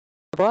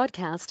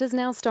broadcast is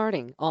now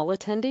starting. All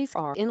attendees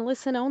are in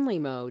listen-only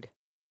mode.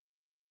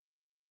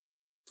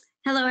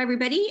 Hello,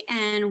 everybody,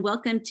 and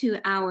welcome to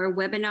our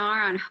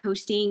webinar on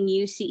hosting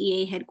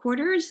UCEA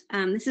headquarters.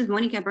 This is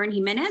Monica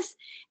Byrne-Jimenez,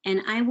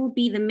 and I will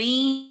be the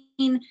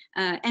main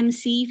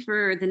MC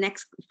for the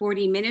next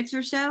 40 minutes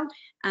or so.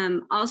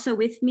 Also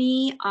with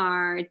me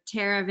are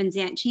Tara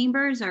Vinzant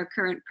Chambers, our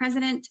current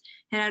president,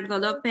 Gerardo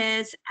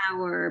Lopez,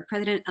 our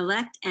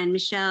president-elect, and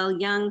Michelle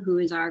Young, who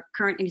is our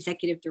current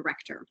executive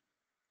director.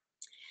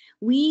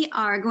 We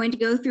are going to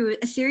go through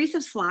a series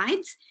of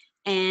slides,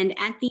 and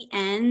at the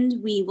end,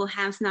 we will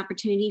have some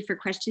opportunity for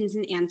questions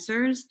and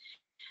answers.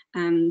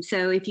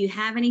 So if you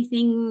have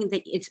anything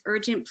that it's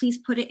urgent, please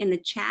put it in the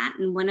chat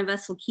and one of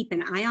us will keep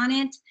an eye on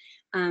it.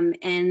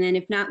 And then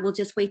if not, we'll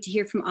just wait to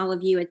hear from all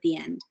of you at the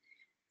end.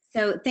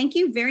 So thank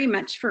you very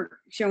much for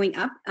showing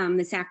up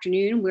this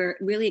afternoon. We're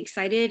really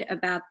excited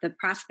about the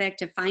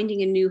prospect of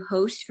finding a new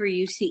host for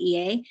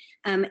UCEA.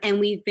 And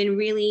we've been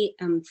really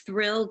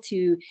thrilled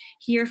to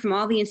hear from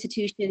all the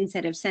institutions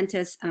that have sent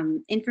us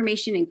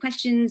information and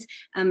questions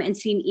and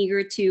seem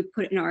eager to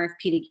put an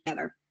RFP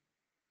together.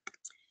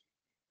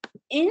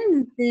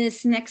 In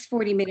this next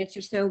 40 minutes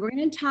or so, we're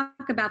going to talk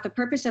about the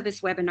purpose of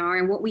this webinar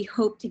and what we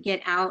hope to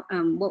get out,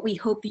 what we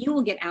hope you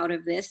will get out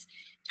of this.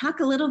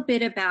 Talk a little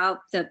bit about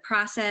the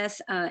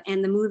process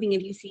and the moving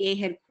of UCEA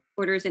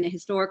headquarters in a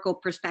historical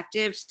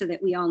perspective so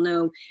that we all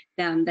know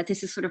that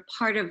this is sort of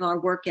part of our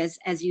work as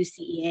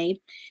UCEA.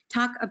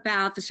 Talk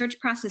about the search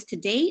process to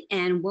date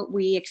and what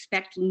we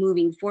expect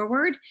moving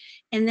forward.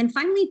 And then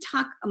finally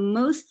talk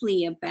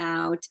mostly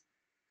about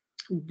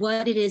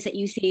what it is that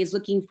UCEA is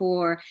looking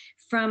for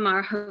from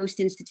our host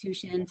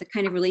institutions, the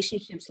kind of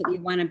relationships that we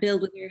want to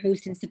build with your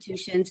host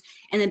institutions,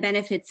 and the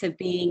benefits of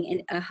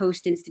being a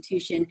host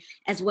institution,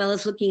 as well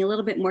as looking a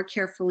little bit more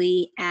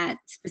carefully at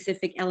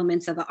specific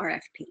elements of the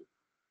RFP.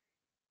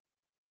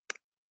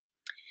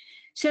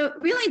 So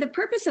really the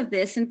purpose of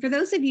this, and for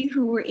those of you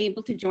who were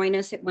able to join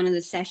us at one of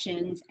the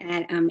sessions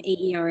at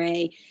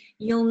AERA,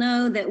 you'll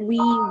know that we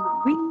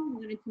really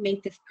wanted to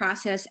make this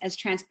process as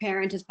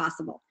transparent as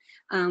possible.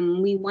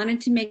 We wanted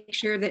to make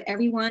sure that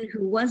everyone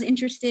who was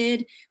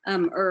interested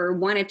or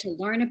wanted to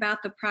learn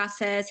about the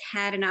process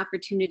had an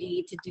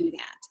opportunity to do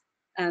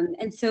that.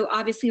 And so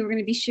obviously we're going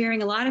to be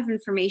sharing a lot of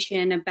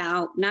information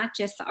about not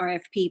just the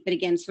RFP, but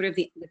again, sort of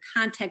the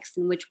context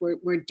in which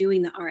we're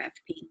doing the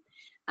RFP.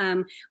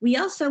 We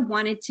also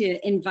wanted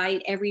to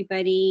invite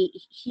everybody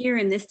here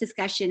in this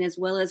discussion, as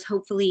well as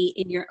hopefully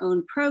in your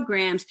own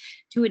programs,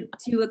 to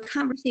a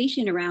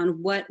conversation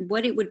around what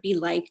it would be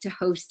like to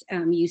host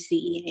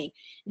UCEA,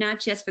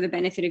 not just for the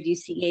benefit of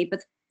UCEA,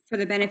 but for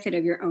the benefit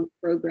of your own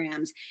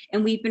programs.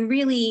 And we've been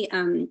really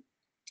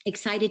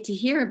excited to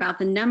hear about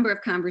the number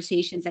of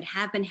conversations that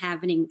have been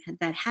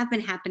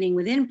happening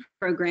within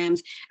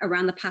programs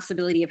around the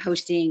possibility of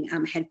hosting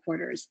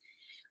headquarters.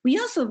 We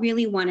also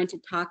really wanted to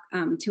talk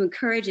to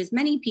encourage as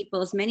many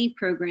people, as many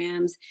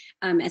programs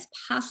as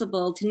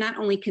possible to not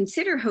only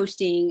consider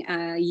hosting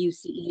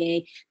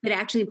UCEA, but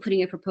actually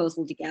putting a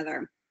proposal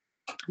together.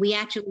 We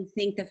actually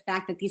think the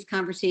fact that these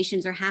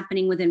conversations are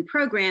happening within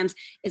programs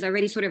is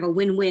already sort of a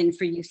win-win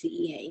for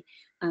UCEA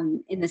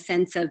in the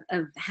sense of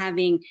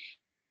having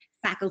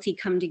faculty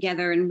come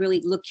together and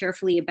really look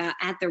carefully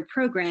at their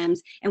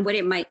programs and what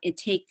it might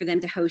take for them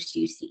to host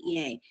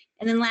UCEA.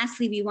 And then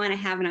lastly, we want to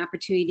have an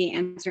opportunity to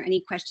answer any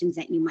questions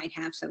that you might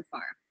have so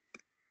far.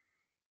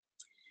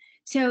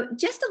 So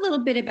just a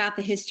little bit about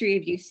the history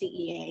of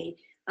UCEA.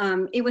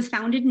 It was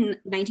founded in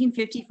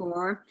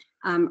 1954,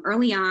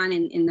 early on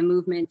in the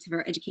movement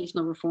for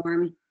educational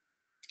reform,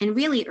 and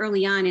really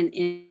early on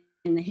in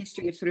the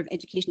history of sort of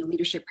educational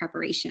leadership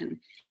preparation.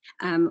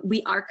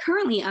 We are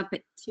currently up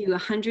to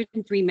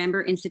 103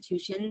 member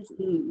institutions,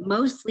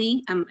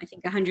 mostly, I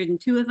think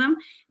 102 of them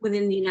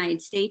within the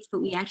United States,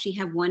 but we actually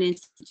have one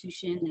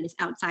institution that is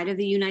outside of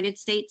the United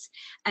States,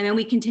 and then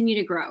we continue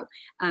to grow.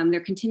 There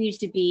continues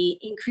to be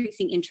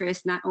increasing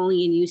interest, not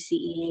only in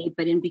UCEA,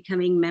 but in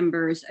becoming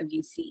members of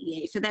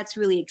UCEA. So that's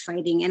really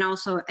exciting, and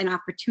also an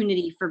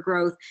opportunity for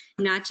growth,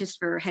 not just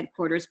for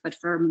headquarters, but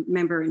for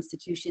member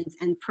institutions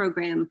and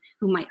program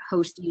who might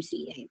host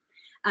UCEA.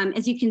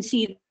 As you can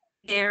see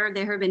there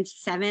have been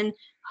 7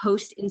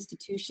 host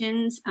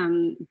institutions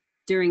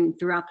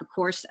throughout the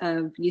course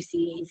of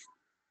UCEA's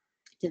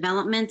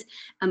development.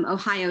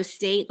 Ohio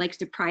State likes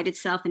to pride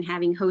itself in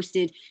having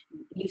hosted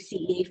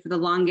UCEA for the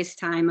longest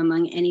time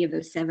among any of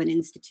those 7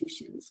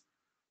 institutions.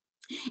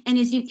 And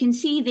as you can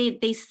see,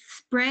 they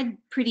spread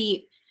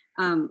pretty,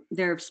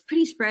 they're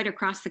pretty spread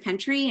across the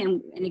country.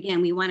 And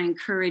again, we want to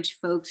encourage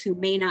folks who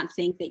may not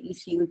think that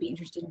UCEA would be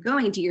interested in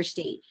going to your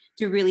state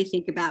to really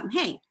think about,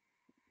 hey,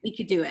 we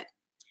could do it.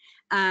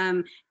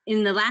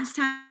 In the last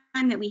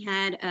time that we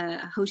had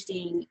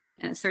hosting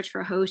search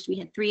for a host, we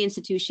had 3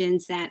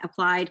 institutions that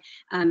applied,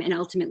 and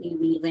ultimately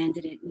we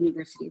landed at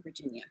University of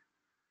Virginia.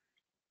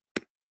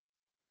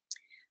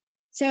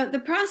 So the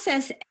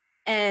process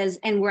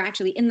and we're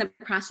actually in the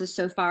process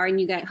so far,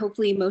 and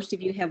hopefully most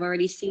of you have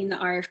already seen the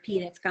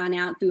RFP that's gone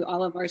out through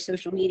all of our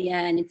social media,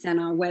 and it's on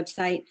our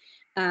website.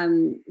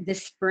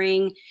 this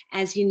spring.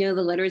 As you know,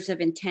 the letters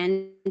of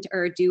intent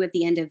are due at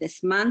the end of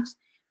this month.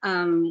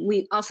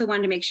 We also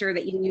wanted to make sure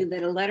that you knew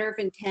that a letter of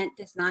intent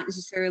does not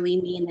necessarily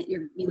mean that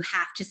you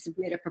have to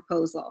submit a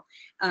proposal.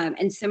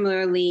 And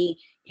similarly,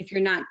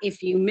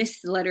 if you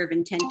miss the letter of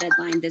intent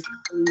deadline, this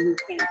you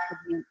can't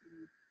submit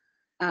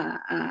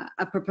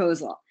a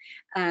proposal.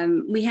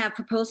 We have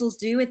proposals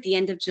due at the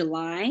end of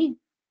July.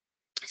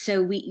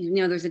 So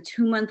there's a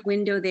 2-month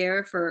window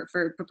there for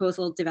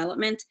proposal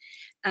development.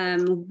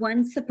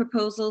 Once the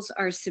proposals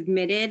are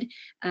submitted,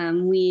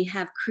 we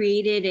have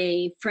created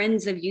a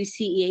Friends of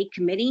UCEA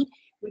committee,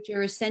 which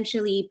are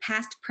essentially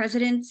past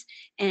presidents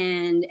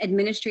and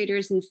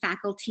administrators and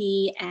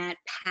faculty at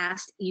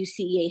past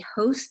UCEA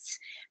hosts,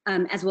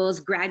 as well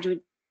as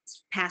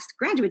past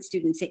graduate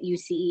students at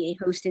UCEA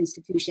host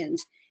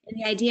institutions. And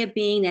the idea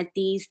being that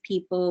these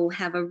people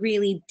have a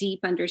really deep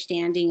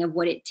understanding of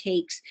what it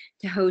takes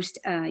to host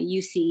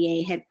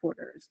UCEA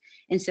headquarters.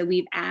 And so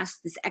we've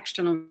asked this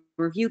external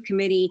review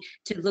committee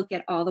to look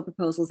at all the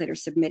proposals that are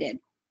submitted.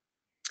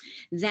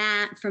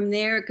 That from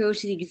there it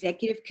goes to the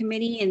executive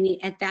committee, and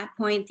at that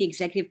point the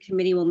executive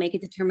committee will make a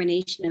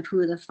determination of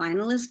who the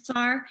finalists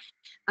are.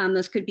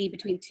 Those could be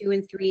between 2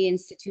 and 3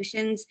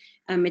 institutions.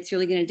 It's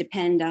really going to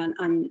depend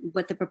on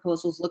what the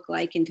proposals look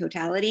like in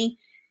totality.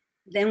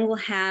 Then we'll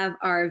have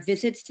our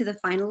visits to the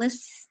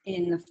finalists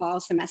in the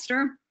fall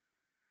semester,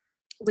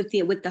 with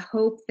the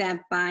hope that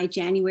by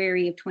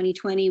January of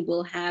 2020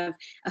 we'll have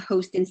a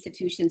host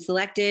institution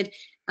selected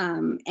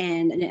and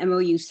an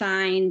MOU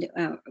signed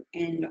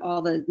and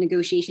all the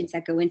negotiations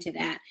that go into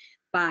that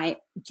by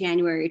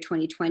January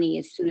 2020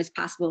 as soon as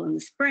possible in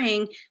the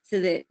spring, so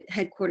that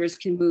headquarters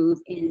can move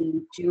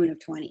in June of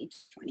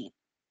 2020.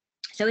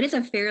 So it is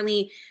a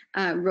fairly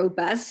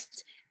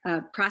robust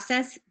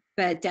process,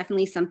 but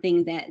definitely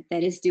something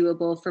that is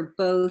doable for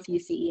both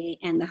UCEA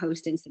and the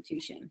host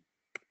institution.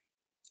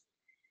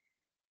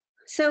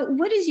 So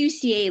what is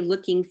UCEA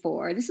looking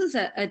for? This was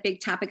a big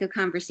topic of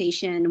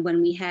conversation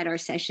when we had our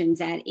sessions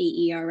at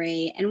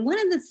AERA. And one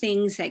of the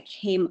things that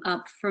came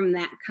up from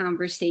that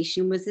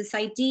conversation was this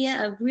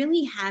idea of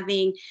really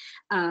having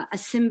a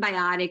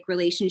symbiotic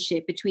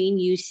relationship between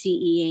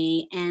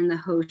UCEA and the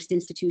host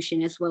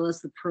institution, as well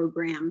as the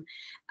program.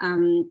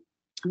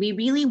 We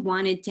really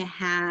wanted to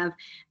have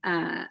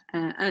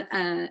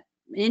an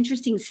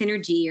interesting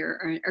synergy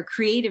or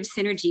creative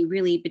synergy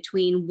really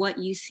between what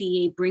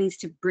UCEA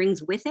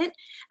brings with it,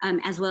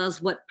 as well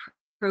as what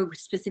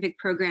specific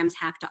programs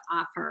have to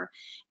offer.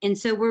 And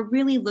so we're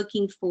really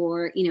looking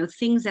for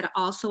things that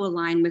also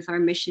align with our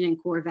mission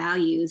and core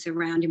values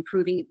around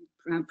improving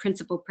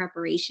principal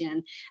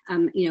preparation,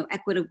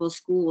 equitable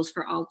schools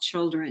for all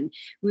children,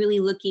 really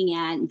looking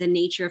at the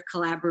nature of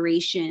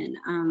collaboration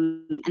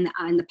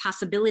and the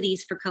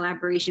possibilities for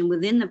collaboration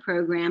within the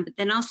program, but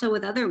then also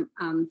with other,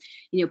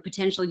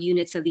 potential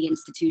units of the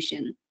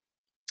institution.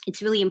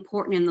 It's really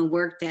important in the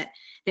work that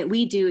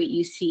we do at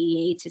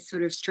UCEA to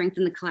sort of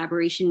strengthen the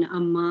collaboration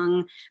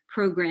among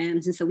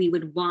programs. And so we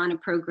would want a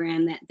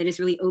program that is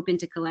really open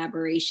to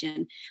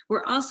collaboration.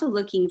 We're also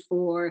looking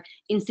for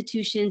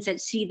institutions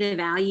that see the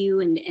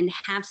value and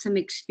have some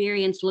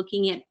experience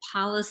looking at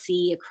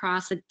policy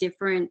across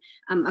different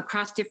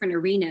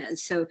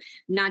arenas. So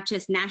not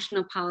just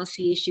national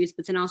policy issues,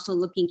 but then also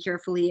looking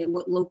carefully at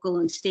what local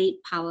and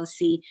state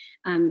policy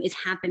is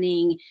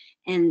happening,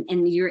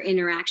 and your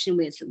interaction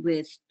with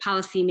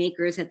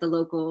policymakers at the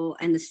local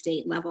and the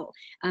state level.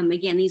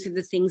 Again, these are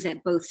the things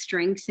that both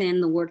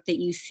strengthen the work that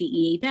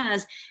UCEA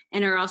does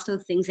and are also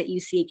things that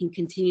UCEA can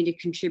continue to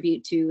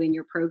contribute to in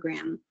your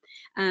program.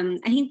 I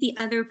think the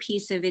other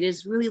piece of it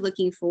is really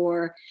looking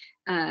for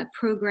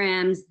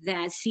programs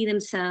that see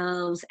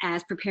themselves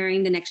as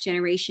preparing the next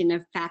generation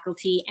of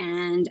faculty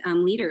and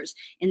leaders.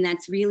 And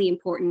that's really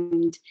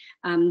important,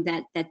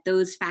 that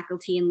those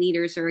faculty and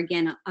leaders are,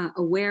 again,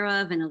 aware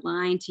of and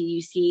aligned to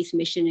UCEA's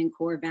mission and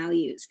core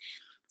values.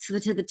 So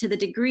to the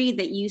degree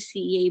that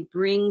UCEA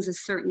brings a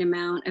certain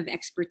amount of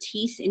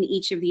expertise in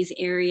each of these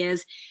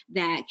areas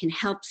that can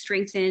help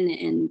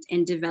strengthen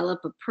and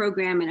develop a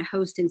program and a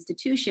host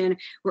institution,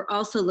 we're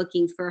also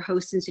looking for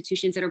host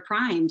institutions that are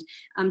primed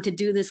to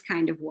do this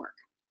kind of work.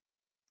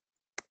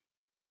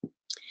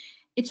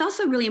 It's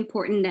also really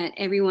important that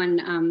everyone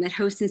that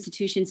hosts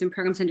institutions and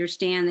programs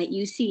understand that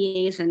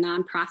UCEA is a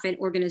nonprofit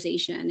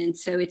organization. And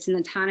so it's an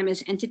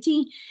autonomous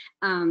entity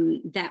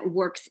that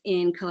works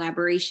in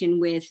collaboration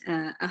with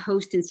a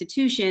host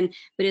institution,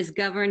 but is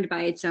governed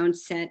by its own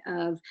set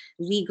of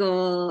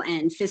legal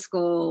and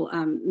fiscal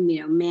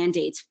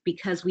mandates,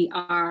 because we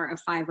are a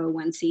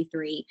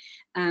 501c3.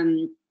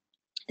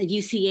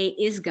 UCEA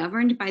is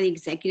governed by the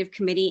executive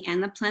committee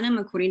and the plenum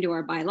according to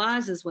our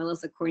bylaws, as well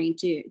as according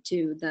to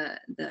the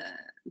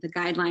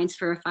guidelines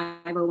for a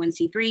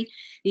 501c3.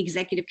 The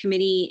executive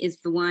committee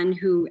is the one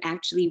who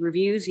actually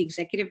reviews the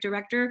executive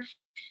director.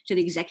 So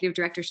the executive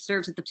director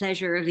serves at the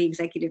pleasure of the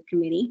executive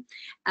committee.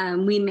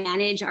 We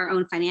manage our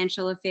own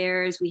financial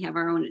affairs. We have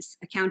our own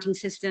accounting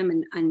system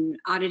and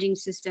auditing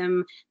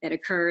system that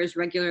occurs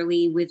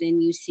regularly within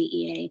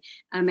UCEA.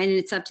 And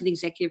it's up to the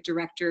executive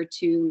director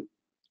to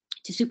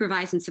to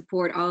supervise and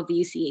support all of the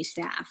UCEA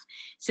staff.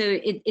 So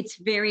it's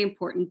very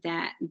important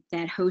that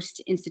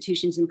host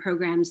institutions and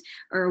programs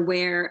are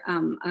aware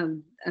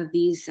of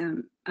these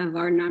of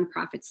our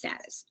nonprofit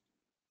status.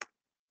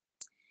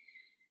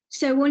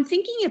 So when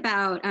thinking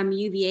about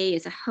UVA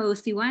as a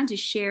host, we wanted to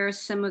share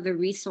some of the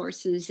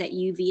resources that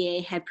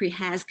UVA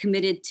has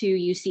committed to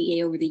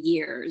UCEA over the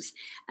years.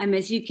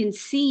 As you can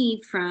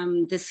see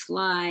from the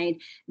slide,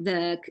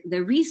 the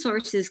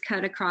resources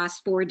cut across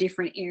 4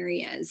 different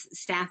areas: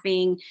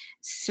 staffing,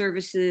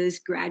 services,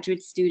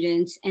 graduate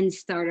students, and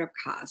startup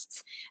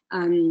costs.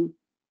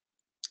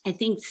 I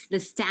think the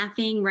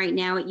staffing right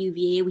now at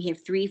UVA, we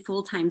have 3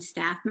 full-time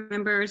staff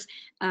members.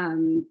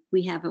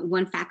 We have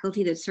 1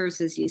 faculty that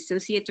serves as the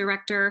associate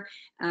director,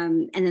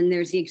 and then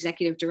there's the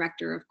executive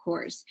director, of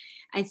course.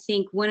 I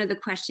think one of the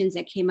questions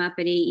that came up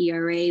at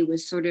AERA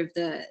was sort of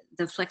the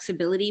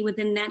flexibility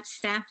within that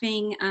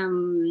staffing.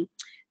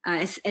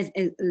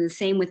 The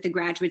same with the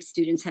graduate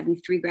students, having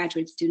 3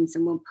 graduate students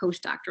and 1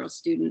 postdoctoral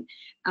student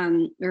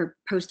or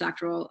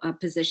postdoctoral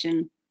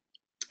position.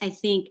 I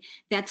think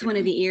that's one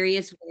of the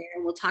areas where,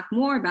 and we'll talk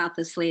more about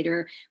this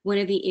later, one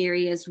of the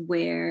areas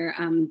where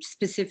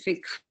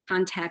specific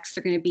contexts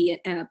are going to be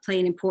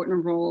play an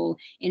important role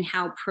in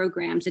how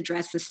programs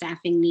address the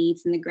staffing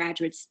needs and the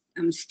graduate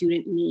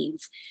student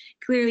needs.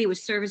 Clearly with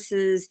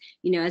services,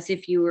 you know, as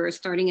if you were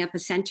starting up a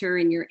center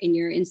in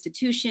your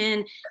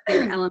institution,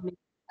 there are elements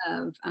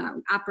of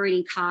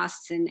operating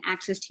costs and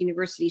access to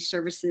university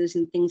services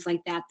and things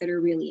like that that are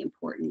really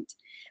important.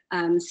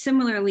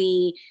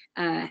 Similarly,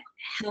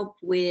 help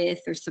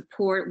with or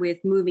support with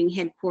moving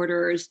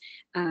headquarters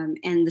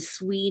and the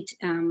suite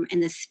and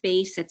the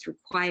space that's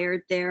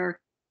required there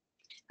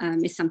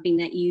is something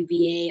that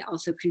UVA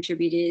also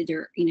contributed,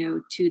 or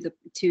to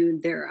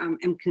their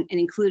and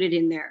included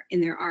in their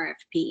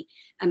RFP.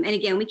 And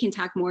again, we can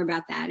talk more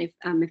about that if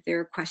there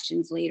are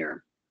questions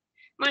later.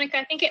 Monica,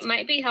 I think it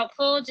might be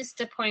helpful just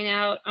to point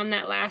out on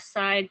that last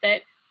slide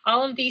that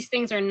all of these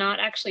things are not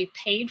actually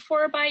paid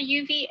for by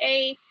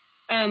UVA.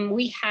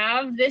 We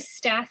have this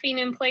staffing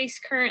in place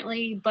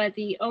currently, but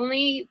the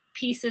only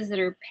pieces that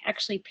are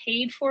actually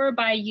paid for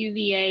by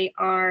UVA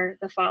are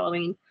the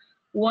following: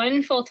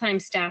 1 full-time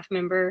staff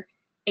member,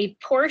 a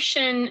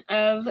portion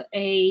of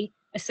a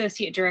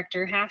associate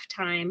director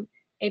half-time,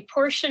 a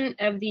portion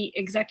of the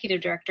executive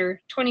director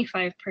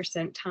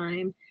 25%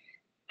 time,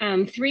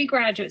 3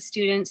 graduate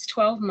students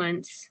 12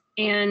 months,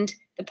 and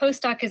the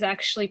postdoc is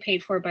actually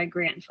paid for by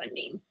grant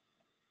funding.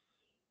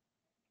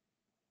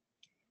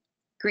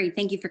 Great,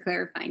 thank you for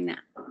clarifying that.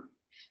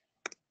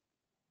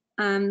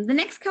 The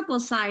next couple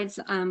of slides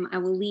I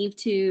will leave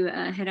to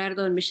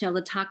Gerardo and Michelle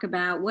to talk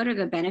about what are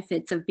the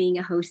benefits of being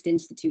a host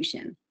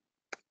institution.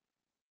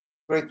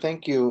 Great,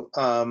 thank you,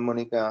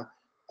 Monica.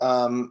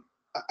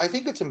 I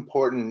think it's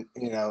important,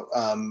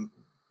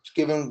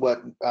 given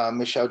what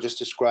Michelle just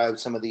described,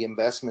 some of the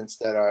investments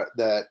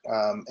that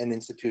an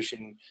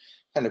institution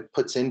kind of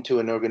puts into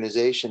an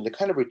organization, the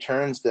kind of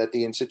returns that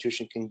the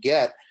institution can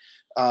get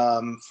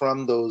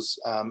from those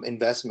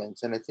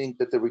investments. And I think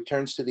that the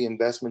returns to the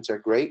investments are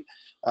great.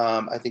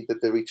 I think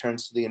that the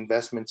returns to the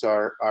investments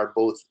are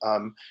both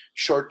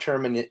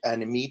short-term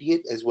and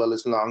immediate, as well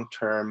as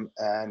long-term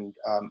and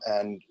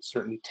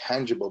certainly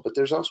tangible. But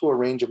there's also a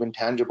range of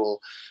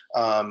intangible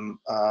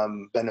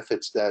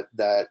benefits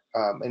that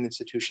an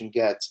institution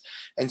gets.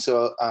 And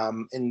so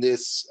in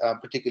this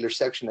particular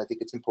section, I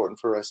think it's important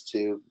for us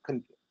to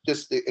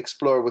just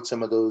explore what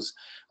some of those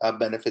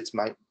benefits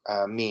might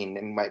mean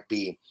and might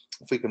be.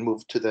 If we can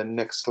move to the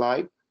next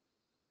slide.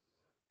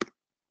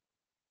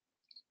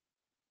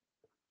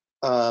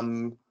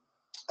 I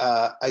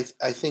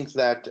think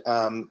that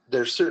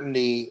there's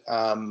certainly,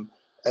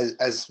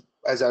 as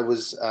I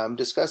was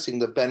discussing,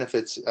 the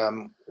benefits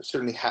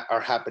certainly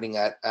are happening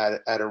at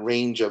a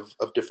range of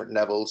different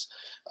levels.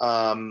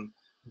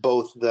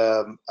 Both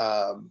the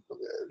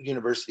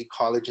university,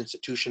 college,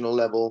 institutional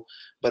level,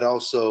 but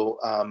also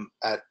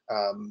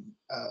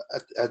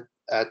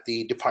at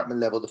the department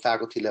level, the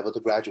faculty level, the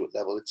graduate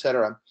level, et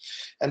cetera.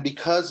 And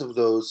because of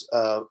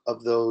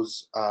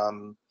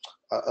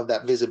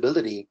that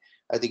visibility,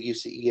 I think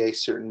UCEA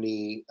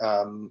certainly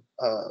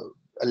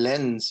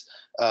lends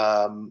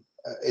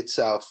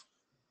itself,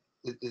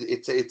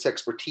 its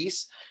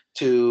expertise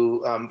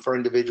to for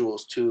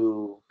individuals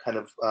to kind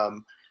of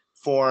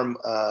form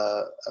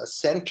a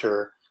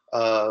center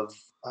of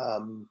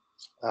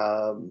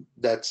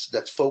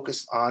that's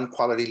focused on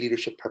quality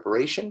leadership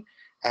preparation,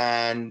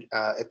 and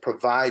it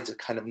provides a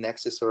kind of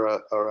nexus or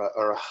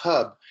a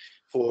hub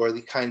for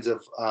the kinds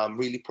of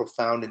really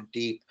profound and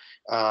deep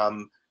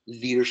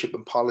leadership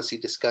and policy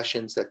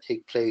discussions that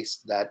take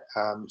place that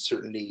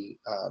certainly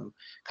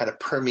kind of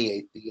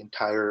permeate the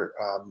entire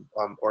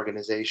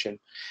organization,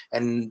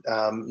 and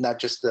not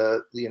just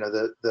the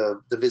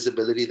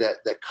visibility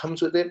that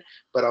comes with it,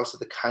 but also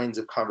the kinds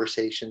of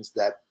conversations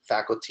that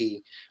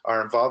faculty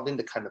are involved in,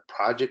 the kind of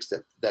projects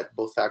that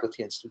both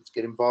faculty and students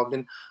get involved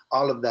in.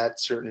 All of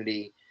that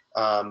certainly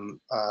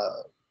kind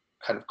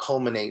of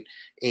culminate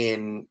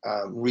in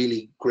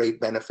really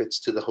great benefits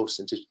to the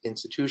host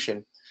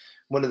institution.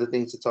 one of the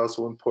things that's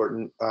also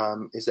important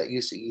is that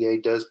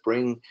UCEA does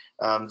bring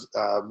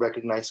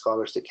recognized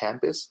scholars to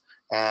campus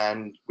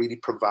and really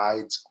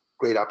provides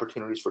great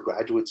opportunities for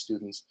graduate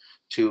students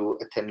to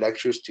attend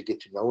lectures, to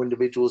get to know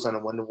individuals on a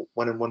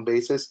one-on-one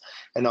basis,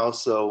 and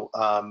also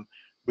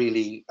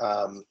really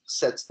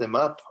sets them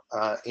up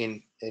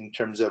in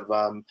terms of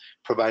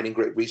providing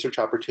great research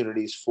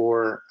opportunities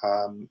for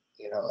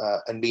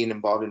and being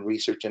involved in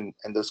research and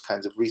those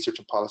kinds of research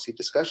and policy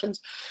discussions,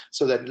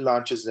 so that it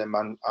launches them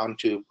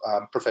onto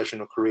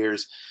professional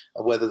careers,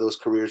 whether those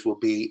careers will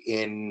be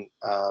in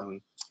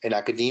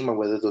academia or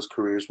whether those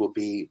careers will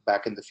be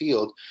back in the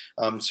field.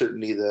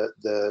 Certainly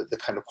the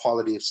kind of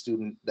quality of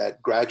student that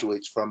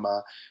graduates from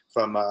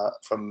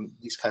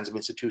these kinds of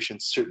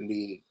institutions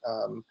certainly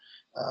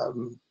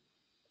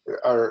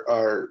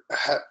are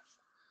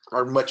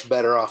much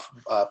better off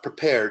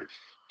prepared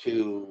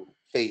to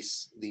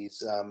face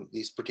these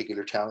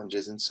particular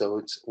challenges. And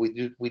so we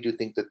do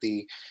think that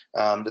the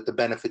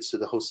benefits to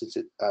the host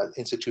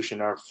institution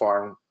are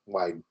far and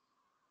wide.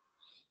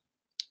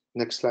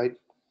 Next slide.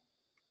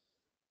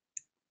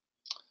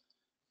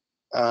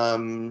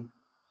 Along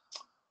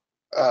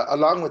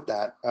with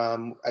that,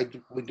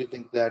 we do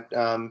think that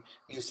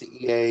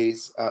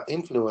UCEA's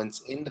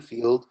influence in the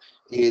field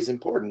is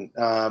important.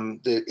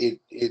 The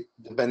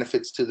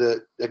benefits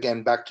to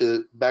back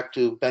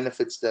to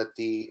benefits that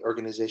the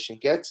organization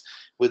gets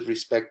with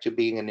respect to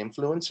being an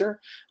influencer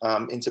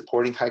in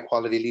supporting high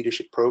quality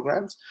leadership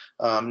programs,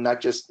 not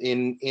just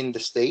in the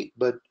state,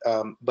 but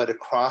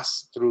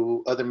across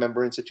through other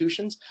member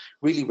institutions,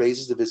 really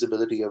raises the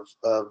visibility of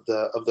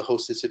the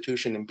host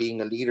institution and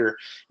being a leader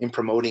in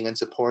promoting and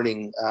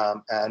supporting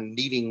and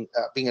leading,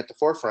 being at the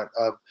forefront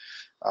of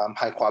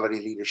high quality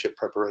leadership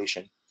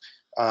preparation.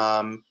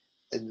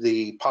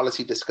 The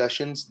policy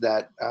discussions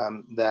that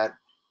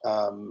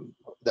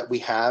we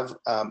have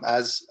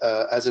as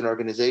an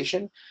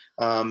organization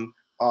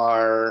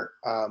are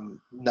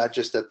not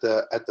just at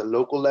the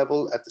local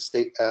level, at the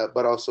state,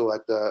 but also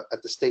at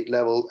the state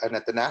level and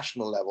at the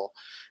national level.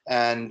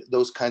 And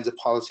those kinds of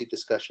policy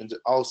discussions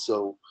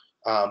also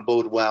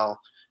bode well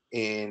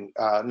in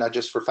not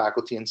just for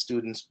faculty and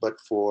students, but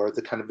for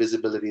the kind of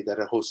visibility that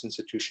a host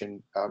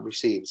institution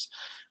receives.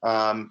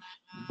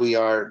 We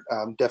are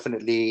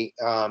definitely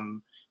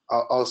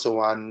also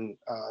on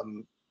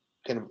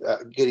kind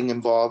of getting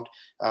involved,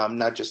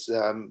 not just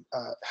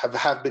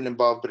have been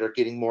involved, but are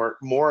getting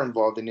more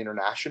involved in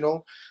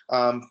international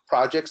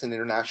projects and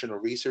international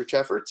research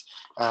efforts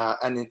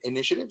and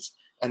initiatives.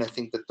 And I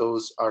think that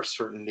those are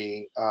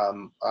certainly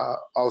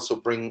also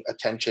bring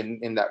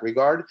attention in that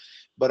regard,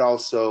 but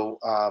also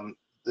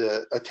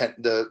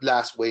the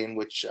last way in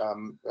which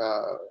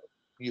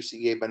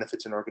UCEA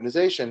benefits an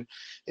organization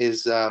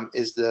is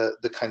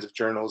the kinds of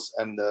journals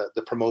and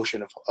the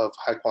promotion of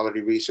high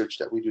quality research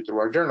that we do through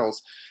our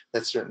journals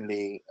that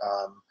certainly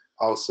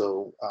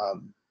also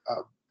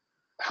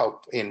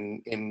help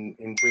in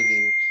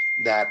bringing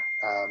that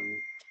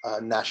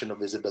national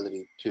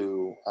visibility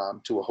to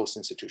a host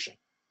institution.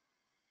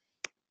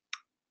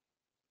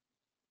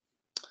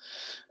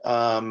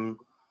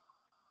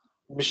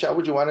 Michelle,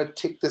 would you want to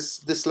take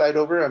this slide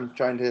over? I'm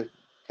trying to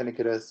kind of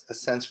get a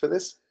sense for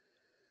this.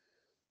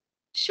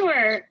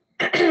 Sure.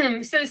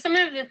 So some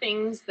of the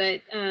things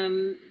that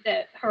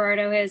that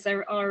Gerardo has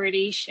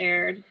already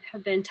shared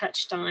have been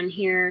touched on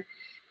here,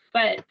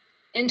 but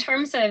in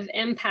terms of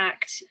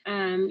impact,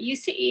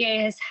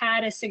 UCEA has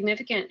had a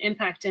significant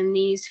impact in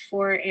these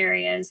 4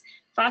 areas.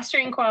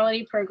 Fostering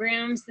quality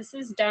programs, this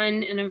is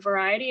done in a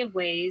variety of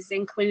ways,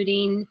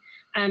 including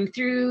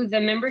through the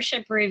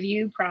membership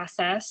review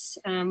process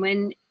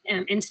when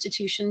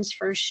institutions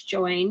first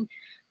join,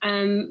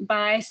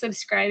 by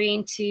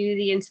subscribing to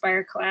the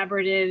Inspire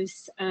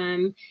Collaborative's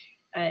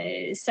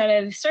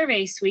set of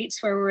survey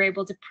suites where we're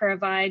able to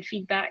provide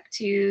feedback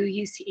to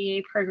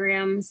UCEA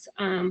programs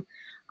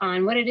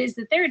on what it is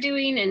that they're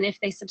doing, and if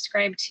they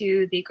subscribe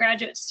to the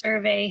graduate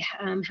survey,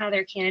 how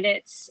their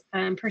candidates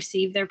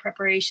perceive their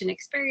preparation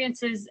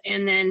experiences,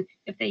 and then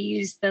if they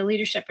use the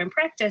leadership and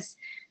practice,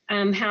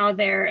 how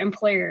their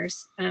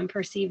employers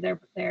perceive their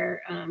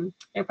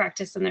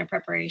practice and their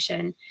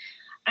preparation.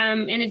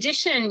 In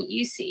addition,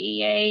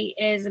 UCEA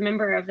is a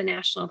member of the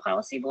National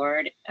Policy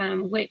Board,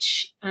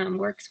 which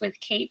works with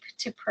CAPE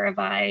to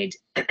provide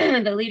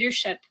the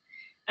leadership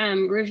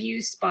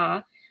review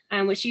SPA,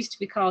 which used to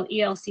be called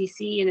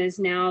ELCC and has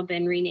now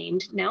been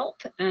renamed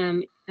NELP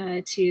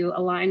to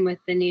align with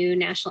the new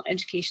National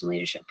Education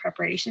Leadership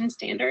Preparation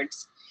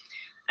Standards.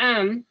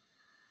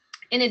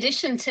 In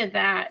addition to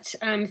that,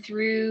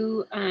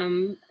 through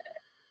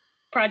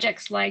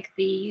projects like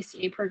the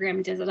UCEA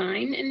Program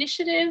Design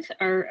Initiative,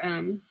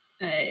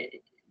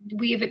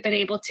 we have been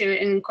able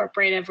to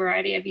incorporate a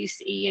variety of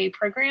UCEA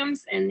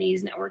programs in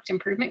these networked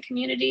improvement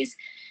communities,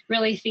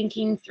 really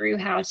thinking through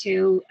how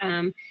to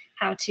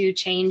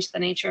change the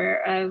nature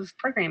of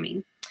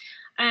programming.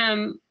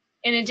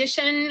 In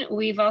addition,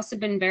 we've also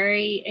been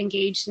very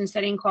engaged in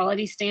setting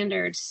quality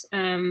standards.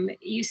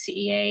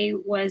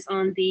 UCEA was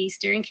on the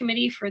steering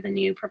committee for the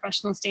new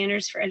professional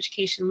standards for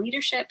education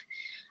leadership,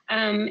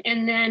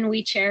 And then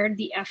we chaired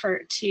the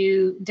effort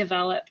to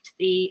develop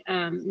the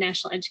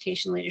National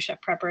Education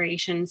Leadership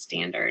Preparation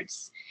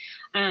Standards.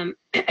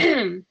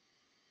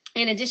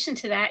 In addition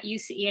to that,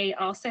 UCEA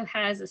also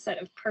has a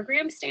set of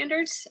program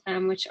standards,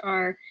 which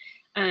are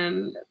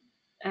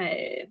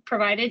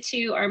provided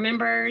to our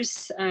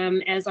members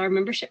as our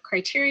membership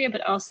criteria,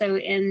 but also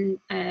in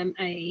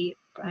a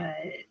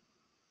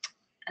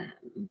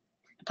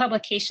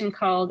publication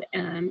called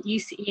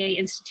UCEA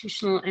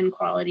Institutional and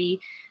Quality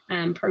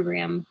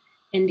Program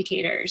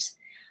Indicators.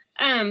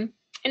 In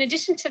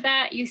addition to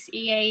that,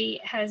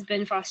 UCEA has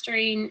been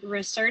fostering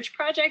research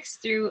projects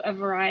through a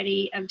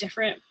variety of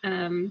different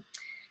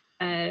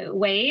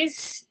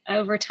ways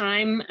over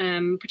time,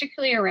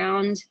 particularly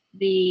around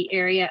the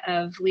area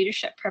of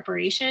leadership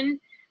preparation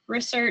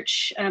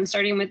research,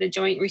 starting with the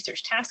Joint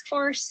Research Task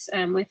Force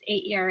with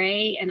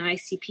AERA and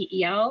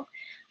ICPEL.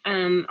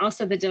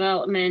 Also the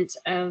development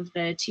of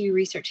the 2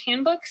 research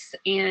handbooks,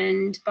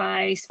 and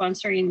by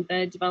sponsoring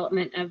the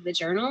development of the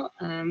Journal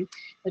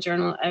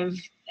of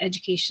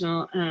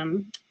Educational,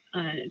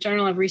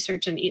 Journal of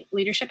Research and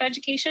Leadership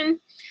Education.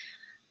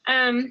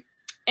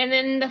 And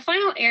then the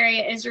final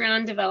area is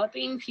around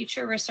developing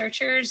future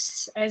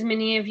researchers. As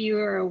many of you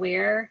are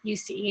aware,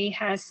 UCEA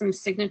has some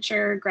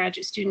signature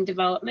graduate student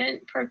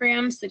development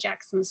programs. The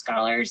Jackson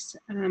Scholars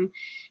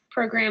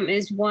program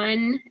is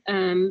one.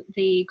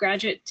 The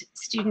Graduate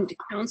Student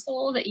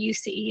Council that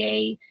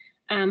UCEA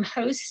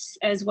hosts,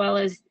 as well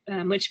as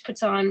which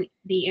puts on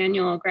the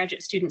annual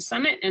Graduate Student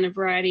Summit and a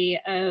variety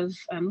of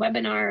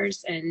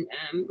webinars and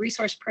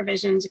resource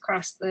provisions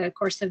across the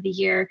course of the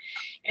year,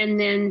 and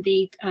then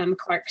the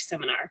Clark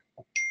Seminar.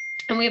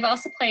 And we've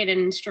also played an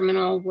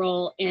instrumental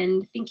role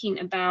in thinking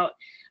about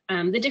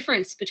the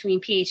difference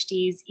between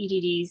PhDs,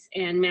 EDDs,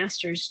 and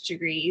master's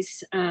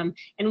degrees, and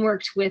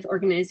worked with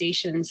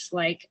organizations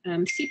like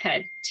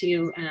CPED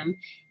to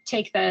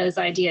take those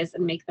ideas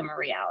and make them a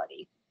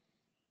reality.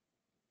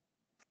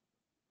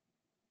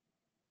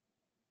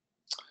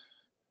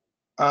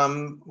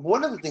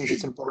 One of the things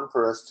that's important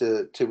for us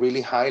to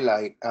really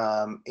highlight,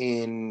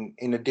 in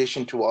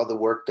addition to all the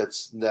work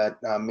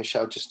that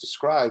Michelle just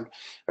described,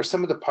 are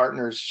some of the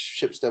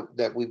partnerships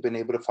that we've been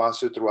able to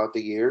foster throughout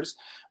the years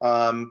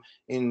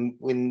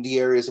in the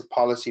areas of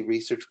policy,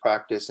 research,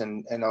 practice,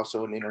 and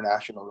also in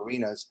international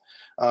arenas.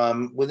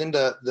 Within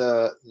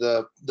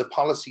the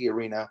policy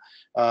arena,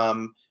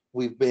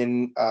 we've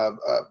been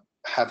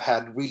have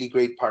had really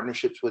great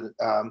partnerships with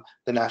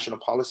the National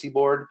Policy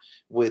Board,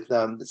 with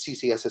the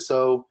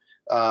CCSSO,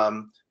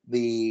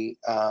 the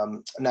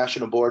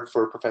National Board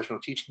for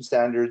Professional Teaching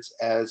Standards,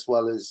 as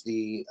well as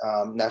the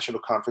National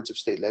Conference of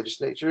State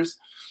Legislatures.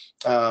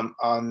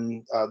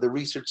 On the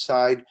research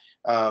side,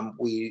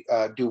 we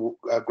do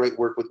great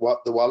work with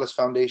the Wallace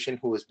Foundation,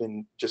 who has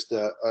been just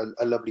a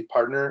lovely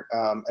partner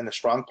and a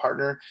strong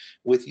partner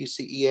with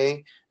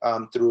UCEA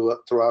throughout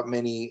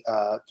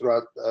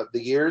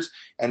the years,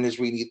 and is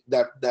really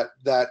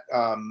that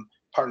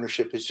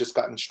partnership has just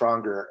gotten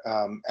stronger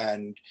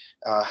and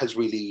has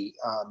really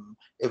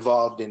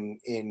evolved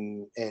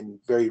in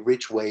very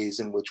rich ways,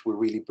 in which we're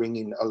really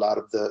bringing a lot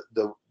of the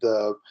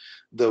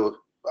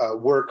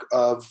work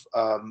of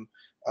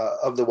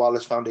the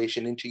Wallace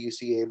Foundation into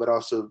UCEA, but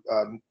also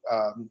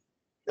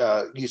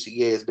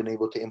UCEA has been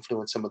able to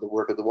influence some of the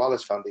work of the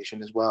Wallace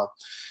Foundation as well.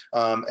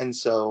 And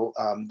so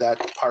that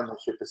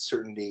partnership has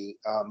certainly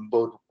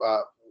both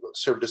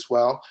served us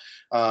well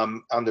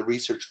on the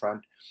research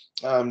front.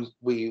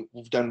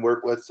 We've done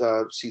work with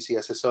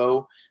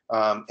CCSSO,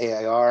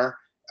 AIR,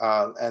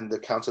 and the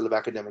Council of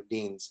Academic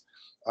Deans.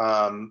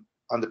 On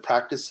the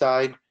practice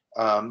side,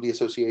 the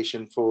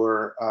Association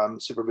for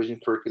Supervision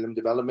Curriculum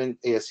Development,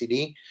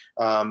 ASCD,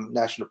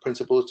 National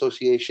Principal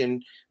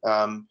Association,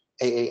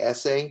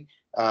 AASA,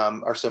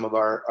 are some of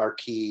our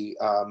key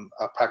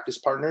practice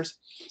partners.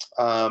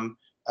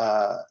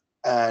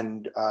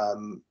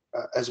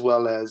 As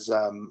well as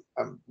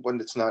one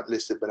that's not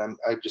listed, but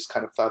I just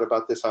kind of thought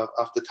about this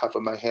off the top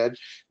of my head,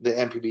 the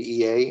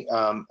MPBEA,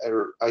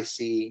 or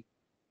IC,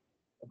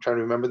 I'm trying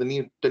to remember the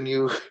new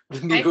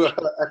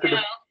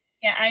acronym.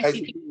 Yeah,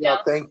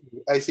 ICPEL. Thank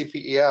you.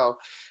 ICPEL,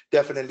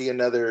 definitely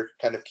another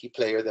kind of key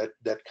player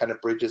that kind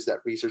of bridges that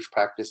research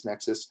practice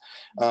nexus.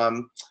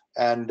 And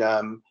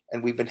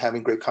we've been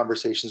having great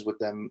conversations with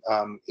them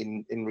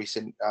in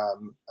recent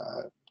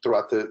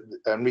throughout the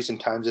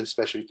recent times, and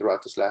especially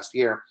throughout this last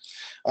year.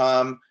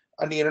 On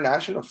the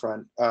international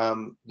front,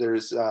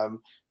 there's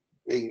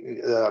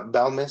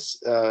BALMIS.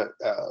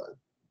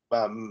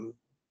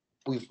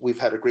 We've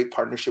had a great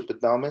partnership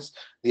with BALMIS,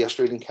 the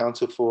Australian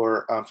Council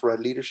for Ed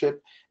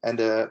Leadership, and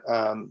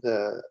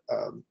the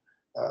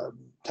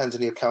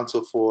Tanzania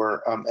Council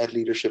for Ed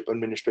Leadership,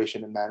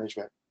 Administration, and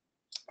Management.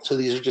 So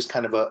these are just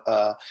kind of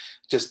a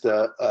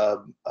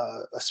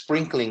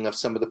sprinkling of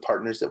some of the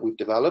partners that we've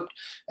developed,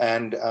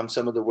 and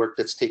some of the work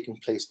that's taking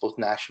place both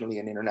nationally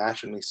and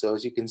internationally. So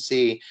as you can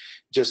see,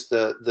 just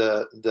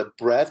the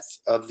breadth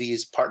of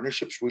these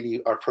partnerships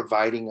really are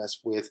providing us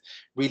with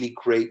really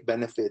great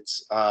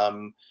benefits,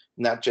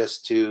 not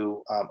just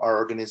to our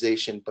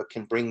organization, but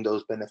can bring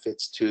those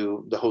benefits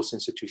to the host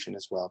institution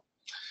as well.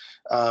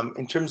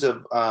 In terms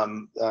of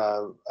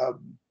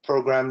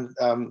program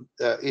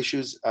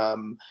issues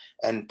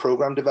and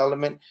program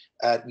development,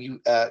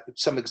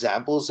 some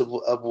examples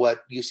of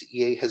what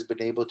UCEA has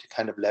been able to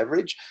kind of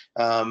leverage,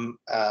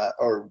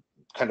 or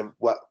kind of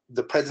what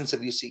the presence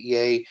of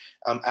UCEA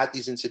at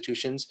these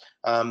institutions.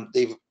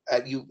 They've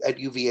at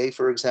UVA,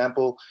 for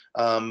example,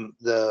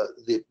 the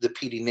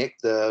PDNIC,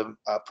 the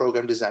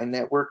Program Design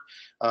Network,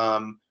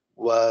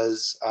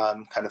 was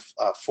kind of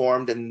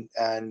formed and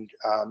kind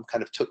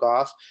of took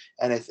off,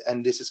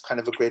 and this is kind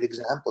of a great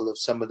example of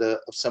some of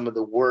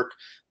the work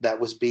that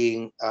was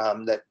being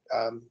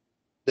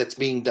that's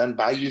being done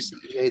by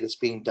UCEA, that's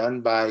being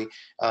done by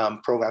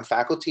program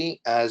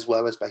faculty as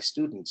well as by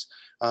students.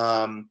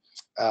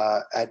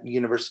 At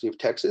University of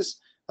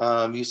Texas,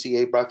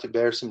 UCEA brought to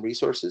bear some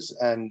resources,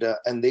 and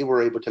they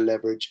were able to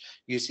leverage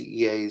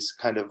UCEA's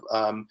kind of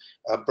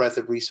breadth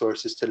of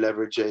resources to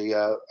leverage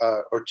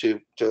or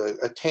to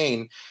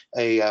attain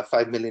a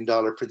 $5 million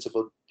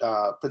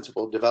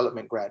principal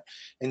development grant.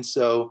 And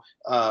so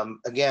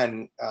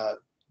again,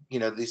 you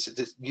know, this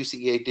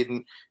UCEA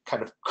didn't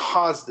kind of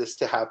cause this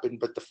to happen,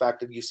 but the fact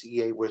that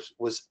UCEA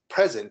was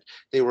present,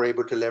 they were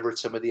able to leverage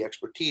some of the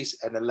expertise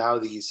and allow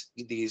these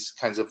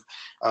kinds of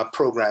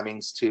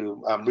programmings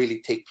to really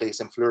take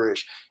place and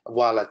flourish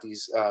while at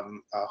these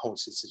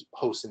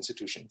host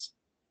institutions.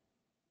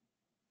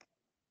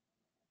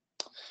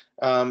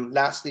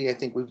 Lastly, I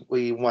think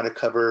we want to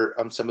cover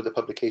some of the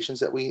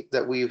publications that we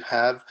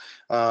have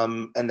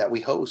and that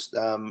we host.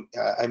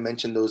 I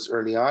mentioned those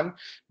early on,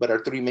 but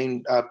our three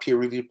main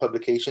peer-reviewed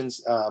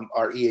publications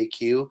are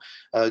EAQ,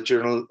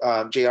 Journal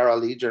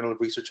JRLE, Journal of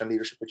Research on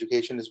Leadership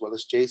Education, as well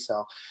as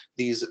JSAL.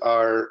 These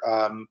are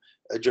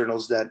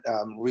journals that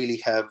really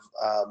have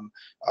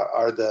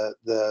are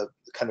the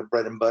kind of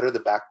bread and butter, the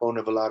backbone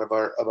of a lot of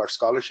our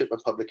scholarship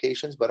and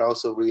publications, but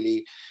also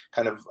really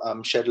kind of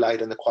shed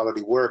light on the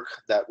quality work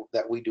that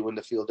we do in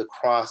the field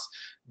across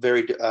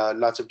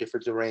lots of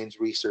different domains,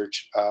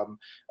 research,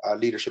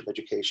 leadership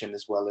education,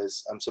 as well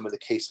as some of the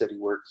case study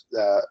work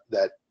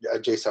that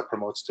JSAL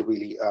promotes to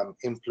really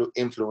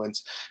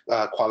influence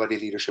quality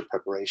leadership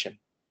preparation.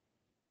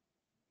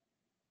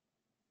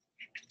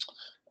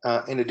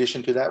 In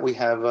addition to that, we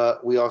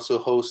also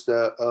host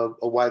a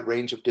wide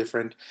range of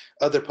different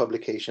other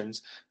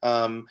publications.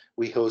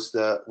 We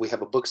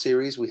have a book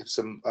series. We have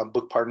some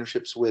book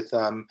partnerships with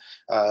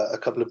a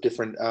couple of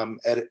different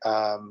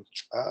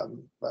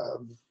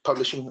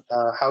publishing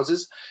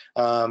houses,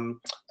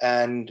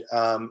 and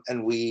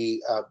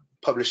we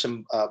publish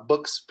some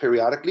books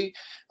periodically.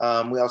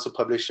 We also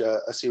publish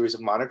a series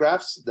of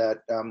monographs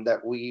that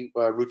we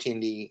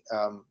routinely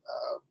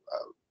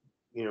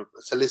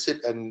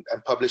solicit and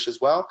publish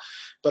as well,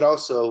 but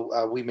also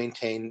we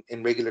maintain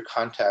in regular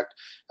contact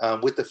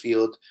with the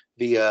field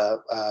via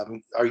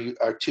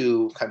our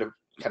two kind of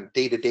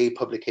day-to-day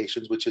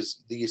publications, which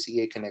is the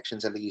UCEA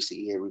Connections and the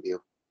UCEA Review.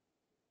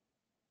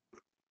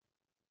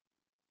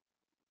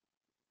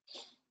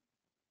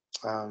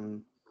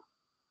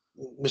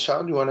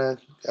 Michelle, do you want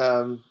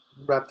to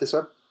wrap this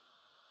up?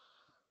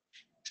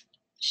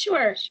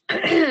 Sure.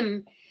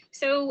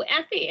 So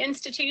at the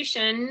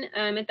institution,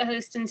 at the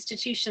host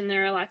institution,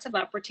 there are lots of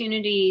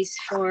opportunities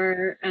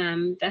for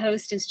the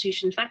host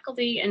institution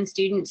faculty and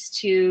students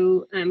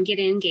to get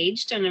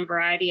engaged in a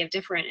variety of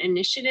different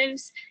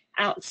initiatives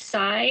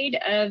outside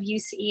of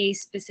UCEA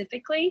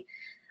specifically.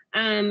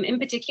 In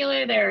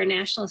particular, there are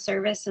national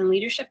service and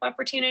leadership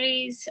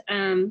opportunities.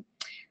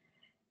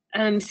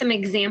 Some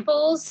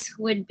examples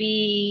would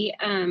be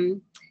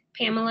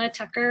Pamela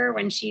Tucker,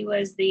 when she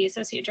was the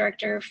Associate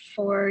Director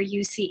for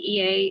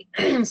UCEA,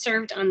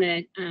 served on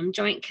the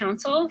Joint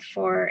Council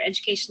for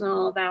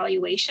Educational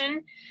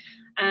Evaluation.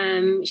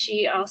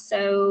 She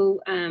also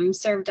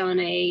served on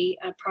a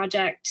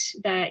project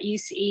that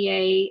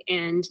UCEA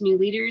and New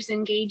Leaders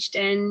engaged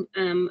in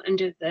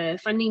under the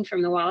funding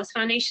from the Wallace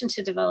Foundation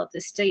to develop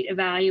the state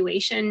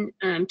evaluation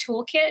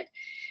toolkit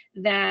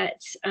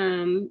that,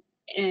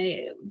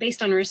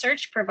 based on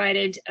research,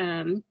 provided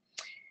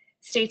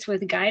states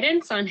with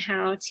guidance on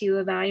how to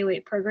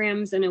evaluate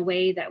programs in a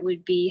way that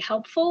would be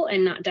helpful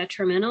and not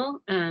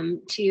detrimental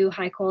to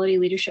high quality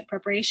leadership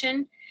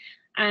preparation.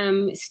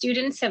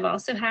 Students have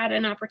also had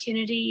an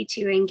opportunity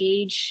to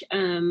engage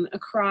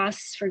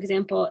across, for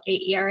example,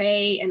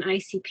 AERA and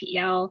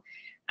ICPL,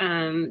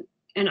 and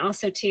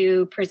also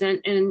to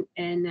present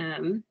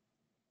in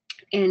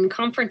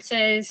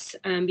conferences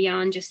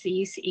beyond just the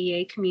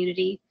UCEA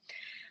community.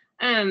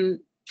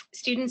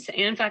 Students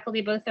and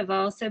faculty both have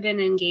also been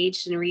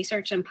engaged in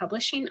research and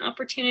publishing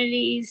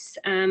opportunities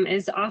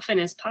as often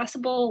as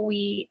possible.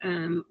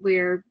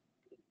 We're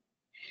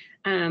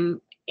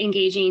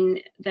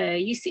engaging the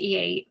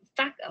UCEA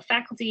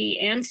faculty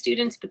and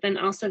students, but then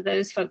also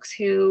those folks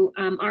who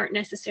aren't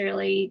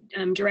necessarily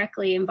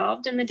directly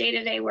involved in the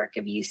day-to-day work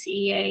of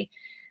UCEA.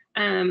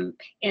 And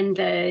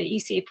the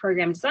UCEA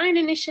Program Design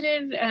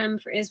Initiative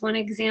is one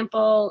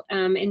example,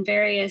 in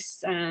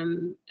various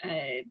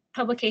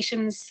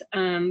publications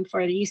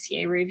for the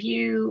UCEA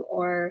Review,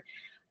 or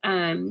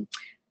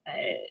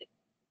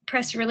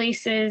press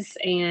releases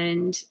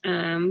and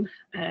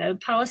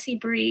policy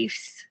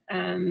briefs,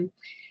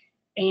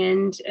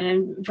 and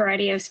a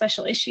variety of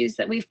special issues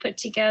that we've put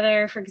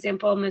together. For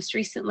example, most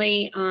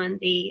recently on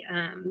the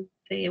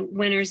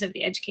winners of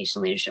the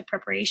Educational Leadership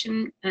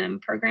Preparation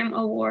Program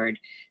Award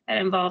that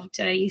involved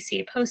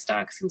UCA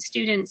postdocs and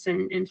students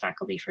and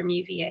faculty from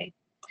UVA.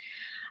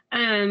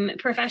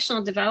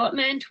 Professional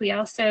development, we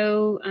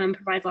also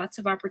provide lots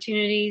of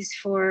opportunities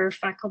for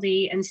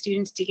faculty and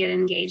students to get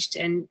engaged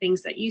in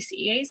things that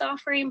UCEA is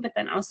offering, but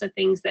then also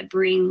things that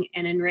bring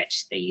and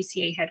enrich the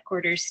UCA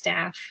headquarters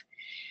staff.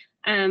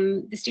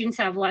 The students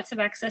have lots of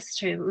access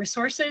to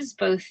resources,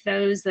 both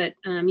those that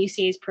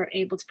UCA is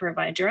able to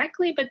provide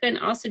directly, but then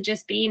also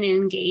just being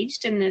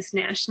engaged in this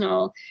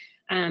national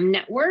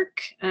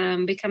network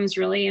becomes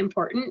really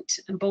important,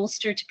 a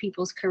bolster to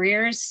people's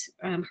careers.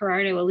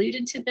 Gerardo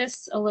alluded to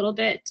this a little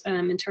bit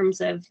in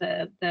terms of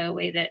the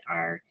way that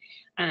our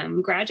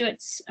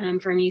graduates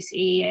from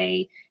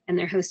UCEA and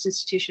their host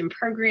institution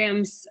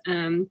programs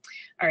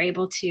are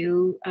able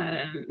to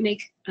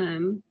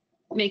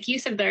make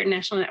use of their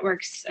national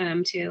networks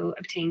to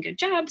obtain good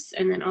jobs,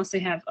 and then also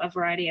have a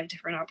variety of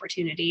different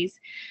opportunities.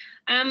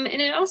 And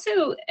it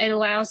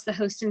allows the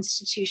host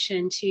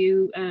institution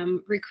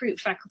to recruit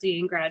faculty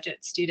and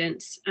graduate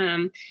students.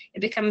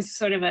 It becomes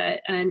sort of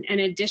an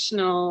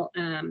additional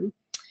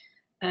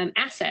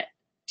asset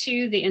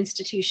to the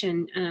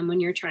institution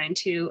when you're trying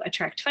to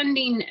attract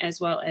funding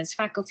as well as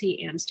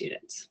faculty and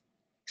students.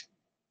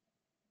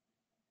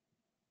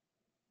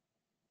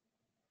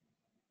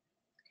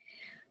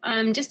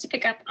 Just to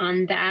pick up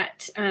on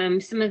that,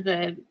 some of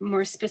the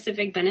more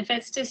specific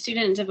benefits to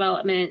student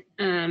development,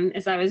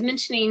 as I was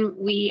mentioning,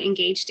 we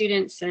engage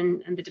students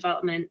in the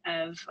development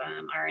of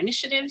our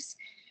initiatives.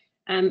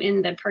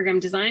 In the Program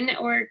Design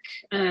Network,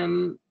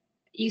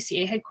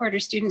 UCA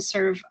headquarters students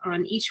serve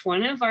on each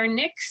one of our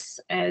NICs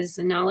as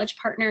knowledge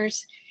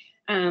partners.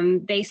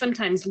 They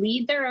sometimes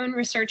lead their own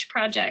research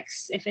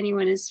projects. If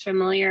anyone is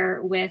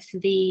familiar with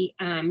the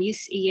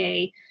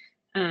UCEA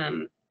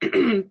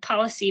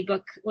policy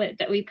booklet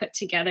that we put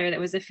together, that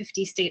was a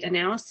 50-state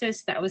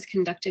analysis that was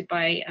conducted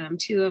by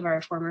two of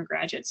our former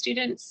graduate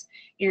students,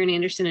 Erin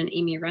Anderson and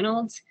Amy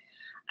Reynolds.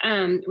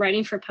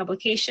 Writing for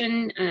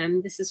publication,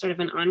 this is sort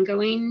of an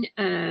ongoing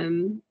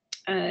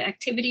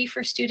activity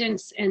for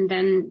students, and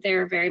then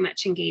they're very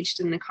much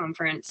engaged in the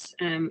conference,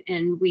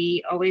 and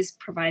we always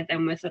provide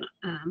them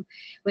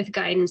with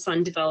guidance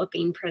on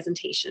developing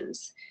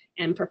presentations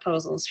and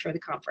proposals for the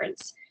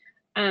conference.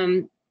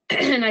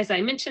 And as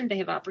I mentioned, they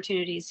have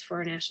opportunities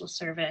for national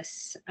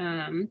service,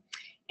 and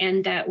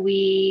that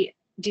we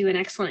do an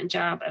excellent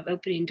job of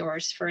opening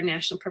doors for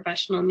national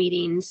professional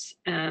meetings,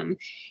 and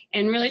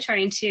really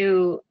trying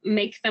to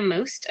make the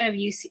most of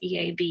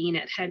UCEA being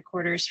at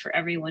headquarters for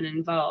everyone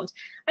involved.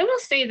 I will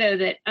say, though,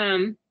 that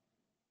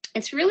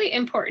it's really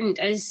important,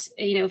 as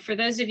you know, for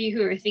those of you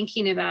who are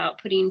thinking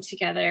about putting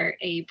together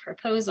a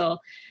proposal,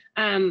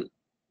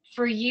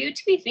 for you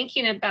to be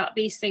thinking about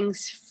these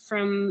things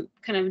from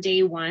kind of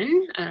day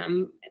one,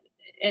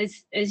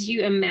 as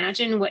you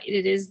imagine what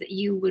it is that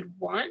you would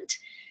want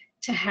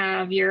to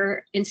have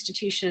your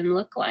institution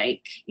look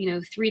like,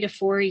 3 to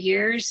 4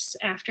 years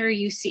after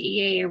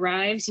UCEA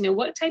arrives.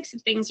 What types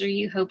of things are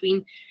you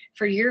hoping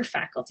for your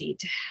faculty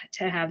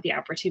to have the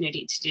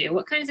opportunity to do?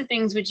 What kinds of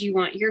things would you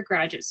want your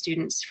graduate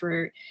students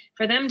for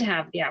them to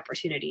have the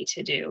opportunity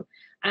to do?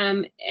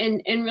 And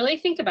really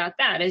think about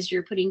that as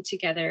you're putting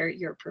together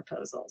your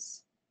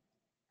proposals.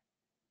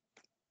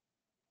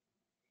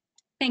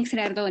 Thanks,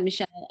 Gerardo and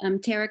Michelle.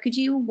 Tara, could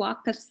you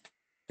walk us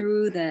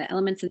through the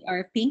elements of the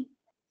RFP?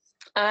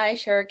 I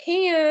sure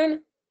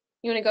can.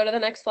 You want to go to the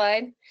next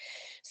slide?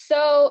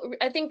 So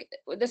I think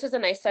this is a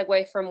nice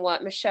segue from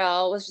what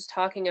Michelle was just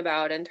talking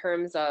about in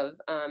terms of,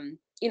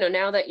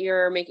 now that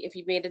if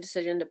you've made a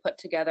decision to put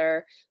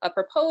together a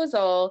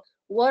proposal,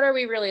 what are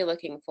we really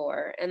looking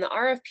for? And the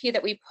RFP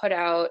that we put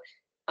out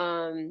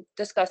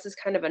discusses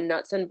kind of a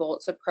nuts and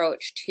bolts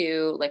approach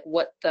to like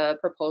what the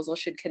proposal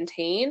should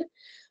contain.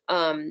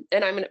 And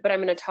I'm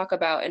going to talk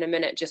about in a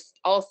minute just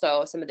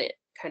also some of the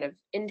kind of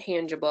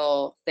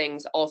intangible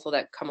things also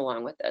that come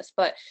along with this.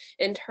 But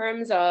in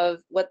terms of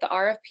what the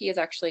RFP is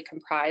actually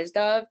comprised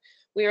of,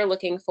 we are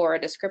looking for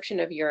a description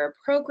of your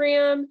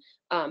program,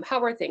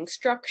 how are things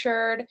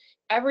structured.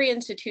 Every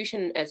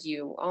institution, as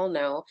you all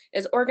know,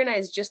 is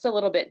organized just a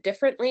little bit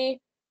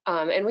differently.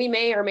 And we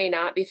may or may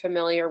not be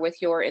familiar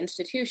with your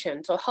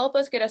institution. So help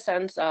us get a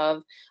sense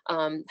of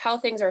how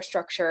things are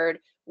structured,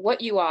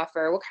 what you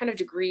offer, what kind of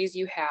degrees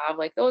you have,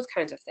 like those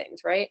kinds of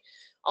things, right?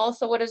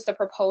 Also, what is the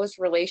proposed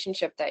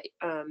relationship that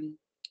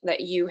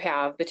that you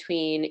have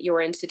between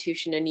your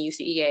institution and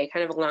UCEA,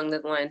 kind of along the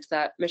lines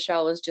that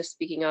Michelle was just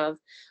speaking of,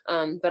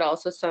 but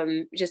also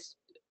some just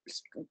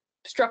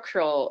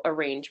structural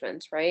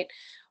arrangements, right?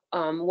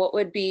 What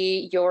would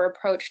be your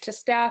approach to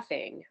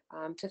staffing,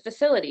 to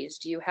facilities?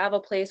 Do you have a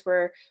place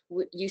where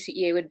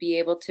UCEA would be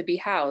able to be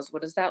housed?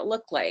 What does that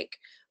look like?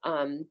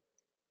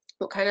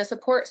 What kind of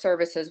support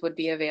services would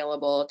be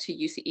available to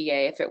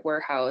UCEA if it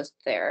were housed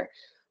there?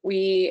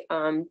 We,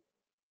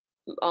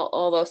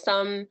 although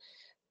some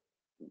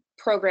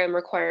program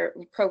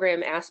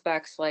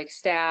aspects like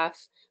staff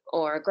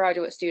or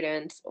graduate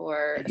students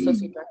or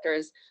associate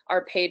directors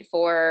are paid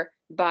for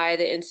by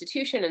the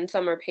institution and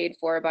some are paid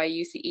for by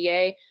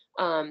UCEA.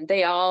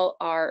 They all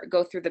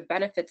go through the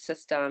benefit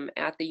system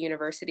at the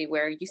university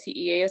where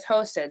UCEA is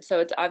hosted. So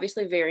it's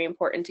obviously very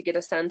important to get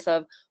a sense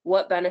of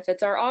what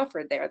benefits are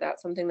offered there.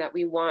 That's something that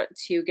we want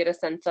to get a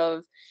sense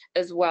of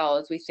as well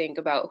as we think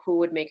about who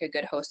would make a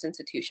good host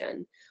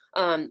institution.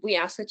 We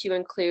ask that you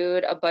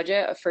include a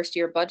budget, a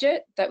first-year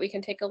budget that we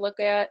can take a look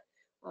at.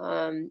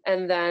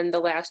 And then the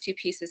last two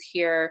pieces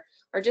here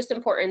are just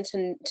important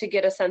to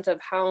get a sense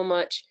of how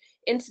much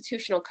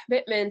institutional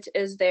commitment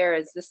is there.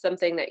 Is this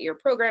something that your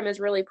program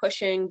is really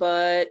pushing,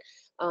 but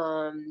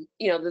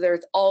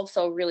there's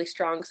also really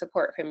strong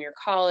support from your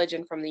college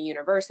and from the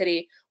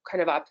university? What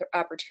kind of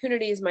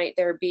opportunities might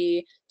there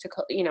be to,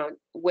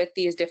 with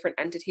these different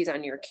entities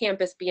on your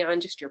campus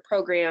beyond just your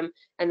program?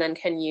 And then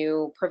can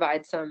you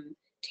provide some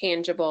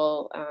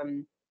tangible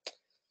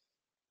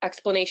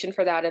explanation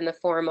for that in the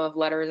form of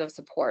letters of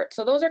support?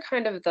 So those are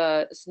kind of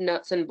the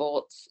nuts and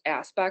bolts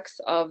aspects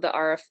of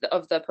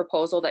the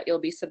proposal that you'll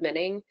be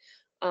submitting.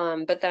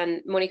 But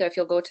then, Monica, if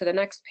you'll go to the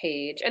next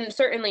page, and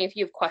certainly if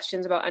you have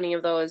questions about any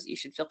of those, you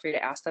should feel free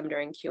to ask them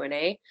during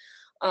Q&A.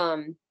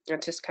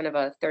 It's just kind of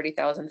a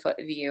 30,000-foot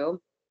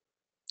view.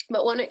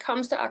 But when it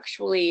comes to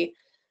actually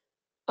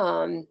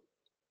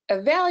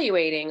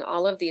evaluating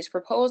all of these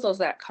proposals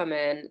that come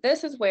in,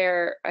 this is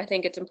where I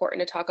think it's important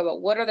to talk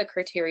about what are the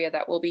criteria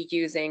that we'll be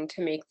using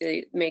to make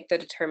the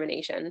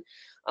determination.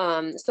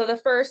 So the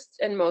first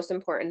and most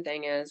important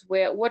thing is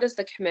what is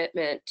the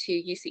commitment to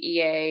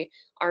UCEA,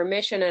 our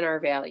mission and our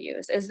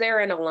values? Is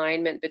there an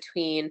alignment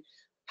between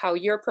how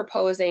you're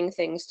proposing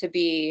things to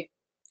be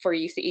for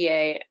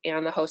UCEA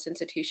and the host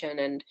institution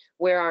and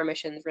where our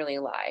missions really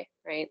lie,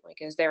 right?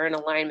 Like, is there an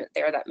alignment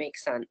there that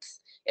makes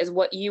sense? Is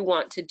what you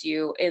want to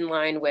do in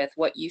line with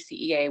what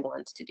UCEA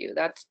wants to do?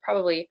 That's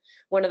probably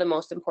one of the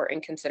most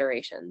important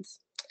considerations.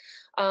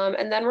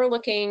 And then we're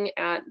looking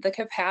at the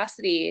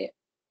capacity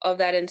of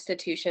that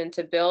institution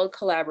to build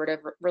collaborative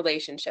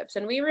relationships.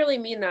 And we really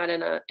mean that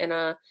in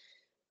a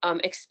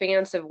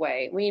expansive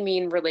way. We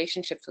mean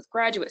relationships with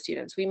graduate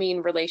students. We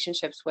mean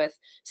relationships with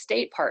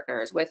state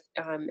partners, with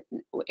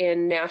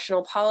in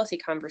national policy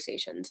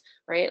conversations,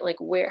 right? Like,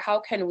 how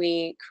can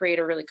we create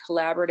a really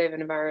collaborative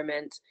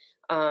environment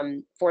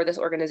for this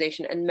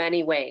organization in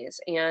many ways?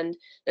 And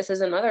this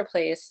is another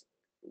place,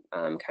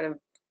 kind of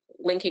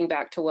linking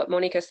back to what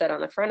Monica said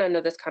on the front end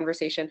of this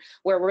conversation,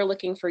 where we're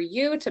looking for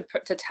you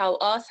to tell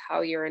us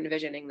how you're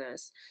envisioning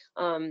this.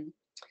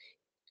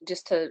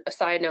 Just a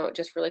side note,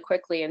 just really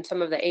quickly, in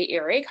some of the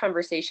AERA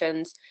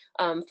conversations,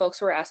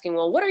 folks were asking,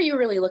 well, what are you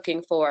really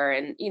looking for?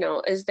 And,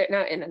 is there,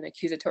 not in an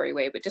accusatory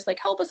way, but just like,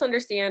 help us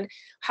understand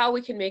how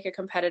we can make a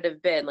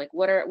competitive bid. Like,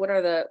 what are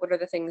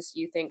the things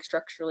you think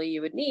structurally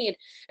you would need?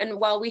 And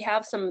while we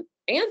have some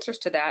answers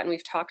to that, and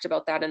we've talked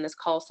about that in this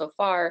call so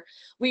far,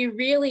 we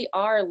really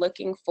are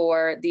looking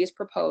for these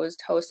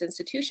proposed host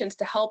institutions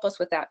to help us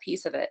with that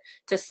piece of it,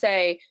 to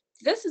say,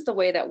 this is the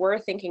way that we're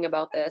thinking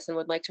about this and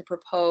would like to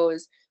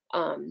propose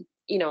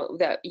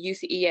that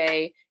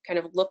UCEA kind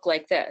of look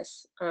like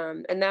this.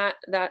 And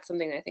that's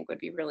something I think would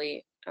be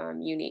really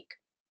unique.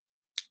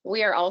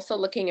 We are also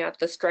looking at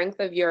the strength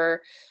of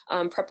your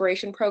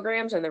preparation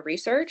programs and the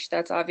research.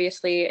 That's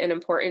obviously an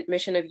important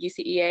mission of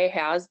UCEA,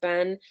 has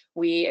been.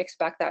 We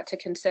expect that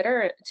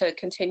to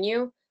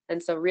continue.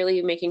 And so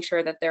really making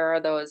sure that there are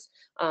those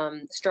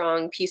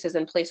strong pieces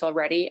in place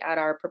already at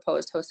our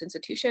proposed host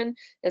institution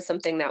is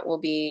something that we'll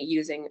be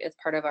using as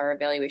part of our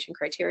evaluation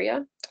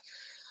criteria.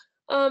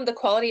 The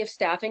quality of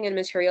staffing and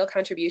material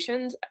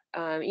contributions,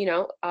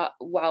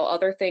 while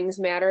other things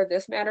matter,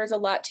 this matters a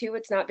lot too.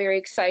 It's not very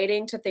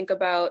exciting to think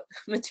about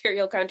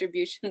material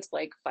contributions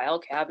like file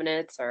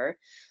cabinets or,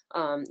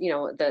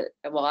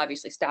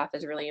 obviously staff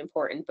is really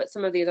important, but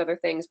some of these other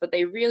things, but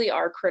they really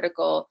are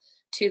critical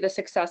to the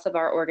success of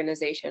our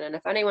organization. And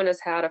if anyone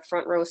has had a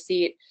front row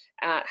seat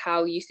at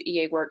how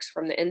UCEA works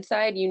from the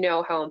inside, you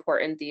know how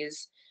important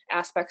these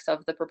aspects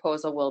of the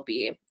proposal will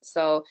be.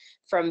 So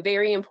from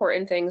very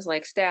important things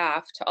like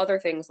staff to other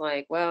things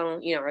like, well,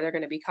 are there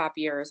going to be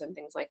copiers and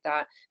things like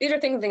that? These are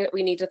things that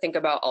we need to think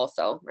about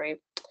also, right?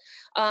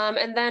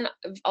 And then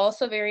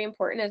also very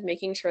important is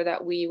making sure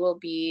that we will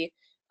be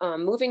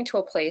moving to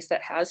a place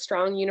that has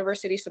strong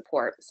university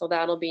support. So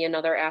that'll be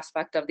another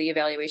aspect of the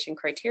evaluation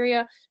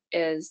criteria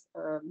is,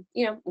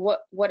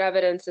 what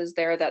evidence is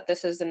there that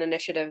this is an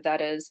initiative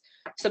that is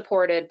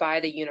supported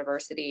by the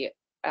university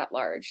at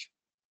large.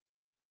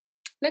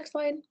 Next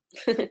slide.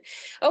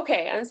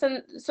 Okay, and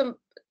some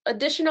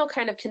additional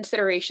kind of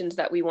considerations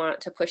that we want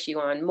to push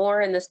you on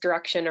more in this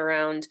direction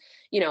around,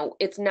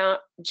 it's not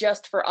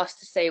just for us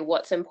to say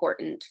what's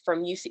important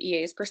from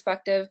UCEA's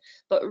perspective,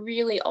 but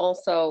really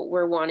also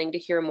we're wanting to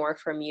hear more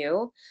from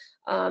you.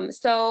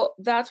 So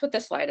that's what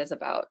this slide is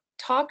about.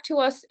 Talk to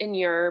us in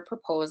your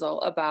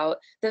proposal about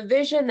the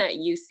vision that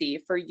you see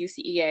for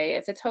UCEA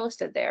if it's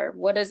hosted there.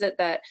 What is it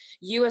that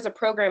you as a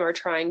program are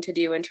trying to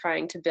do and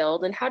trying to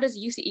build, and how does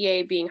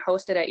UCEA being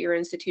hosted at your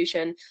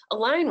institution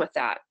align with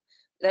that?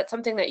 That's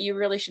something that you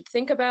really should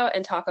think about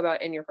and talk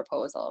about in your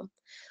proposal.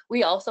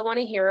 We also want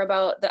to hear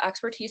about the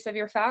expertise of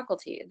your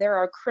faculty. There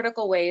are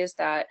critical ways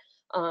that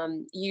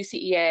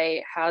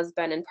UCEA has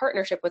been in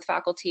partnership with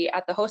faculty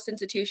at the host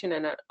institution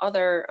and at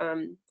other,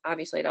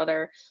 obviously at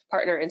other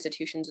partner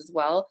institutions as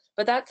well,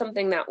 but that's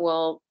something that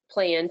will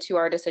play into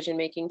our decision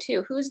making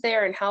too. Who's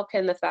there and how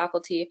can the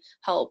faculty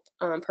help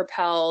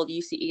propel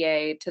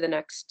UCEA to the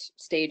next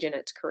stage in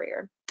its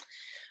career?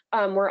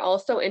 We're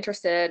also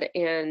interested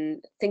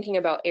in thinking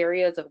about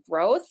areas of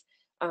growth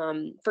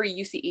for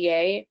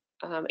UCEA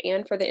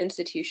and for the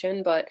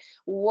institution, but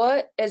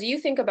as you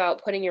think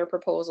about putting your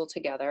proposal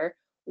together,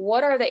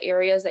 what are the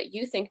areas that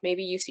you think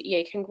maybe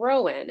UCEA can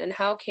grow in, and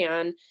how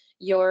can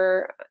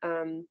your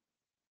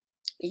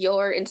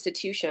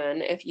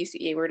institution, if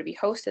UCEA were to be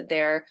hosted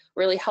there,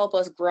 really help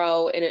us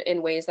grow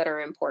in ways that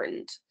are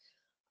important?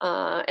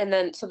 And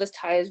then, so this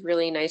ties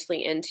really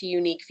nicely into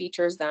unique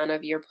features then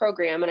of your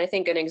program. And I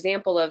think an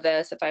example of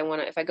this, if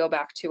I go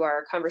back to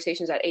our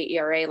conversations at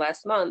AERA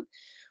last month,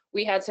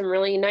 we had some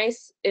really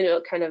nice,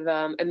 kind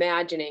of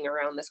imagining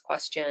around this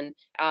question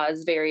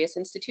as various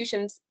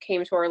institutions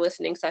came to our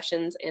listening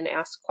sessions and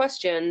asked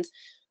questions.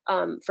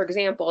 For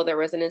example, there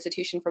was an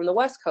institution from the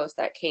West Coast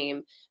that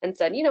came and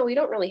said, we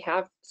don't really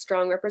have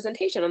strong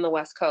representation on the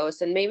West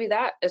Coast, and maybe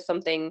that is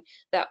something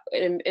that,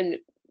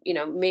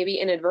 maybe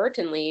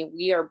inadvertently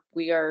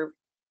we are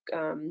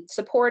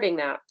supporting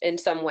that in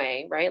some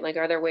way, right? Like,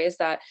 are there ways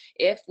that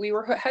if we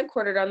were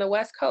headquartered on the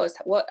West Coast,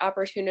 what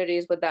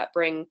opportunities would that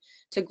bring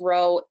to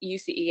grow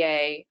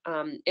UCEA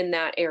in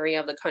that area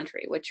of the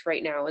country, which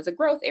right now is a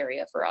growth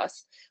area for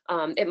us?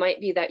 It might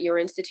be that your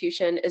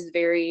institution is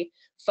very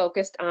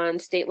focused on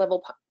state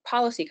level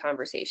policy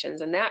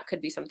conversations, and that could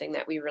be something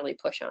that we really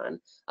push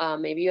on.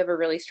 Maybe you have a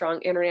really strong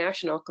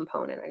international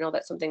component. I know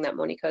that's something that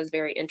Monica is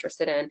very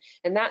interested in,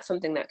 and that's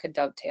something that could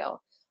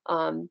dovetail.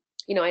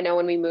 I know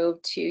when we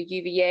moved to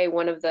UVA,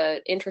 one of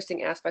the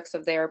interesting aspects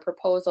of their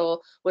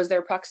proposal was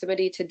their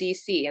proximity to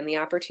DC and the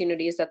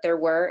opportunities that there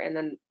were, and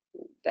then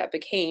that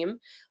became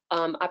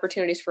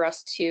opportunities for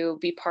us to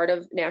be part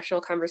of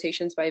national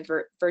conversations by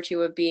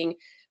virtue of being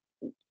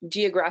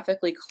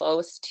geographically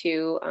close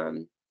to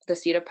the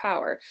seat of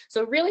power.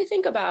 So really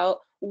think about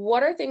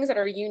what are things that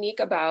are unique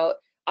about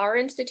our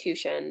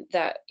institution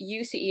that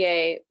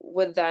UCEA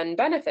would then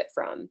benefit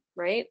from,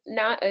 right?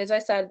 Not, as I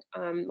said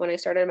when I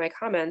started my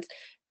comments,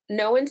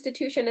 no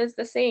institution is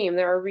the same.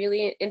 There are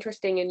really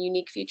interesting and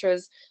unique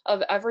features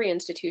of every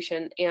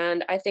institution,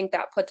 and I think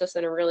that puts us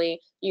in a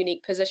really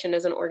unique position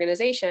as an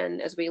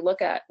organization as we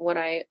look at what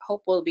I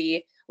hope will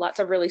be lots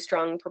of really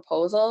strong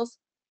proposals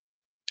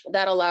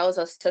that allows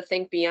us to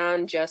think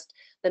beyond just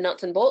the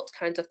nuts and bolts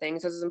kinds of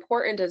things. As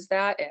important as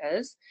that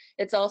is,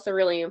 it's also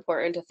really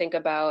important to think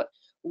about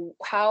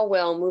how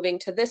will moving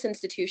to this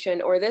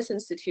institution or this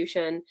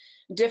institution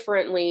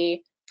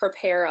differently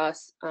prepare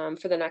us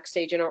for the next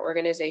stage in our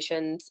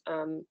organization's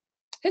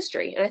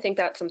history. And I think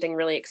that's something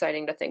really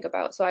exciting to think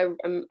about. So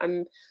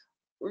I'm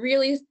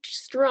really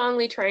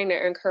strongly trying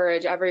to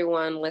encourage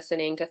everyone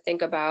listening to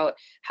think about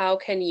how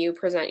can you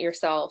present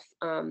yourself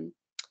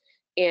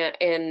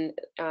and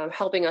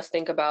helping us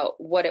think about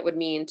what it would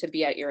mean to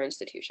be at your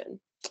institution.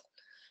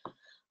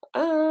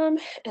 And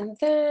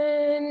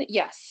then,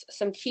 yes,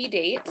 some key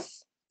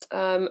dates.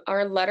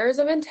 Our letters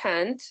of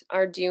intent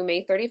are due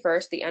May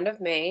 31st, the end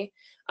of May.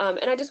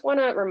 And I just want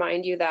to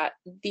remind you that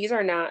these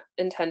are not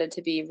intended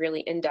to be really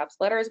in-depth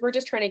letters. We're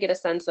just trying to get a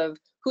sense of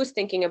who's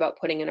thinking about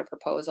putting in a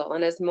proposal.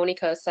 And as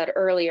Monica said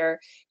earlier,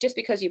 just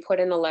because you put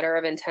in a letter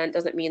of intent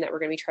doesn't mean that we're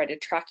going to be trying to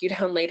track you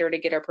down later to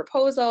get a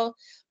proposal.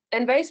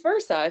 And vice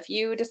versa, if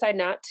you decide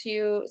not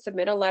to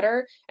submit a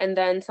letter and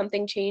then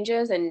something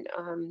changes and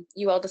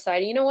you all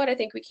decide, you know what, I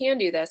think we can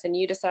do this, and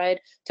you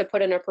decide to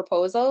put in a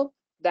proposal,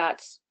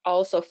 that's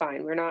also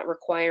fine. We're not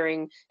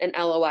requiring an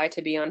LOI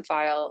to be on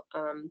file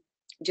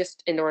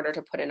just in order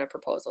to put in a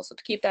proposal. So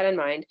to keep that in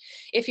mind,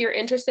 if you're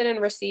interested in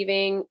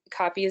receiving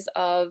copies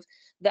of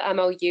the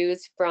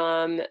MOUs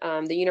from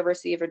the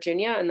University of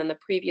Virginia and then the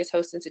previous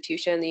host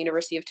institution, the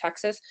University of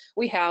Texas,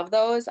 we have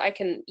those. I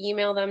can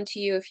email them to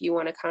you if you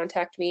want to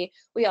contact me.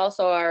 We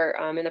also are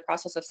in the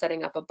process of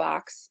setting up a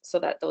box so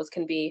that those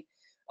can be,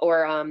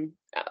 or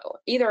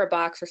either a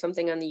box or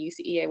something on the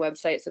UCEA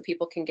website so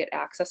people can get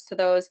access to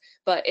those.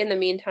 But in the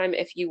meantime,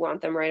 if you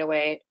want them right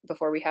away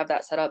before we have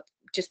that set up,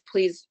 just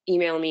please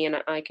email me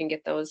and I can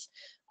get those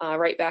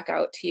right back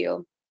out to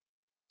you.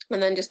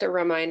 And then just a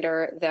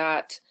reminder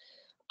that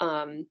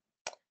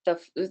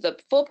The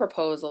full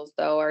proposals,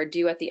 though, are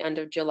due at the end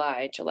of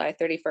July, July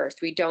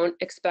 31st. We don't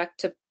expect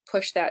to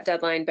push that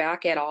deadline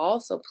back at all,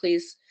 so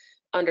please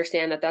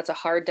understand that that's a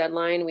hard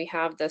deadline. We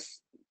have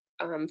this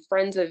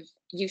Friends of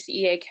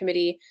UCEA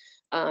committee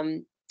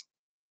on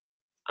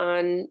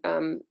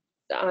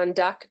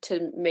deck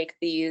to make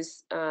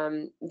these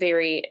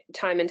very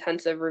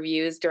time-intensive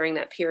reviews during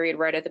that period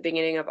right at the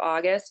beginning of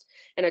August,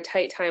 and a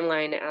tight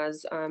timeline,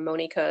 as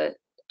Monica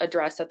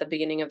addressed at the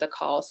beginning of the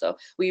call. So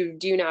we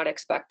do not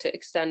expect to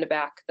extend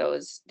back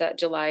that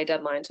July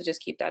deadline, so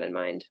just keep that in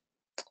mind.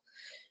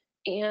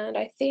 And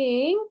I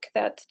think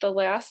that's the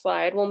last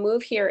slide. We'll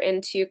move here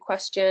into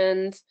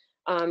questions,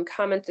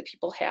 comments that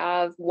people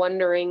have,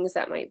 wonderings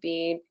that might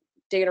be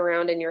digging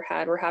around in your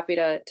head. We're happy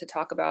to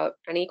talk about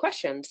any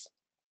questions.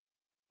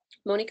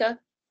 Monica?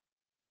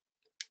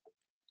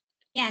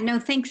 Yeah, no,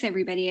 thanks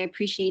everybody. I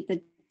appreciate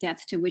the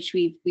depth to which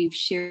we've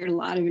shared a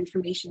lot of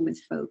information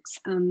with folks.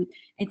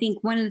 I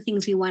think one of the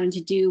things we wanted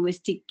to do was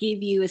to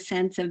give you a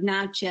sense of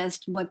not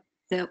just what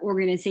the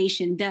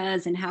organization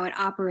does and how it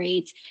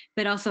operates,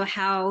 but also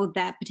how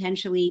that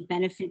potentially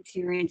benefits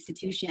your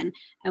institution.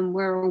 And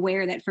we're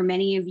aware that for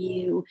many of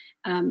you,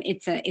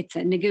 it's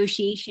a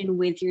negotiation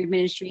with your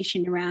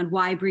administration around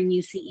why bring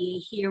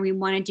UCEA here. We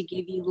wanted to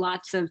give you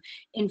lots of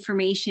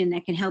information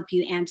that can help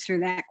you answer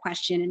that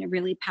question in a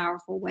really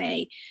powerful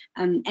way,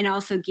 and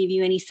also give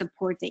you any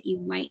support that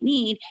you might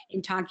need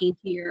in talking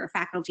to your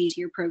faculty, to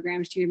your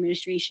programs, to your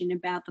administration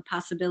about the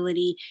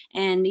possibility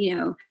and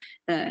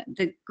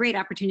the great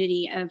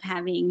opportunity of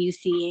having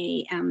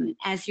UCEA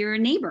as your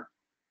neighbor.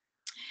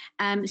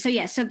 So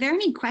if there are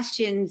any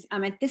questions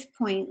at this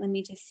point, let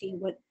me just see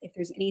if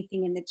there's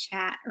anything in the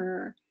chat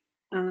or.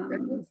 I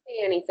don't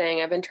see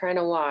anything. I've been trying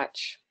to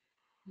watch.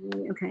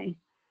 Okay.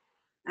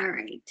 All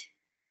right.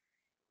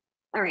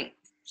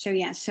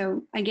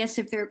 So I guess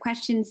if there are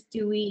questions,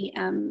 do we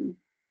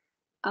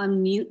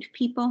unmute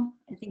people?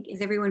 I think,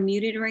 is everyone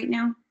muted right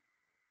now?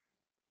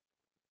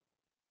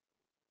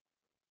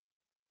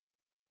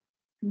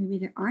 Maybe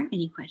there aren't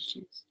any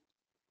questions.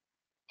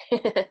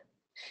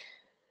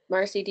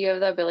 Marcy, do you have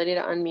the ability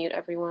to unmute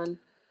everyone?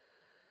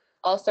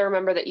 Also,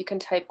 remember that you can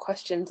type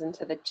questions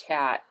into the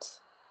chat.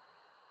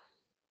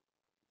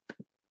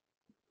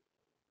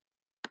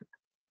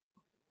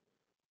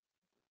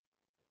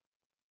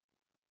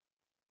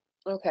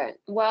 Okay,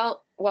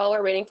 well, while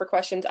we're waiting for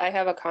questions, I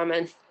have a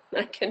comment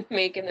I can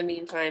make in the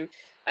meantime.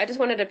 I just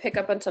wanted to pick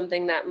up on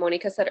something that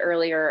Monica said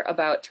earlier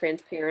about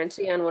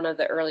transparency on one of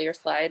the earlier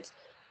slides.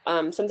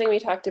 Something we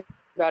talked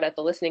about at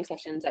the listening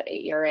sessions at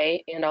AERA,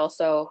 and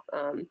also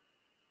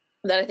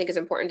that I think is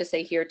important to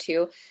say here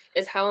too,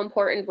 is how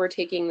important we're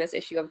taking this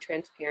issue of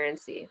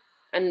transparency.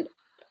 And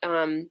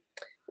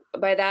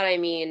by that I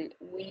mean,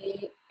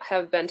 we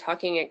have been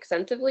talking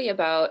extensively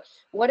about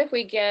what if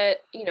we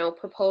get,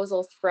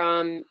 proposals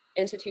from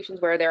institutions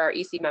where there are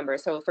EC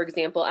members. So for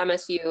example,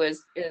 MSU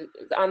is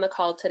on the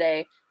call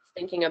today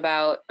thinking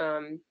about,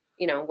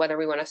 whether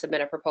we want to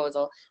submit a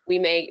proposal.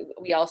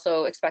 We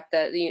also expect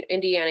that the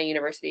Indiana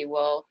University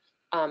will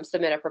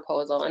submit a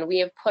proposal, and we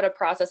have put a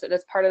process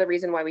that's part of the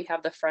reason why we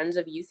have the Friends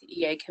of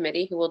UCEA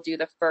committee who will do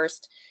the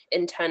first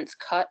intense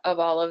cut of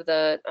all of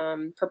the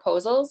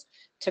proposals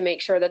to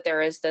make sure that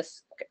there is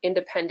this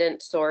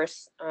independent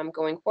source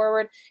going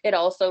forward. It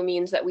also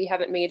means that we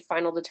haven't made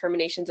final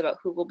determinations about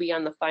who will be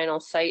on the final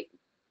site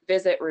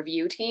visit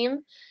review team,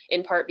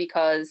 in part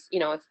because,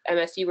 if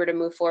MSU were to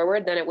move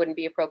forward, then it wouldn't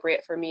be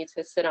appropriate for me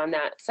to sit on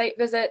that site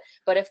visit.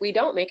 But if we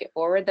don't make it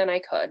forward, then I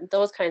could,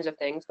 those kinds of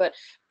things. But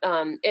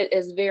it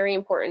is very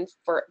important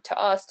to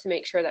us to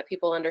make sure that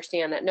people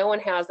understand that no one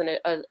has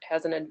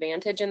an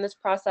advantage in this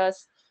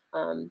process.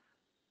 There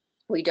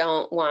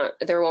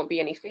won't be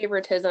any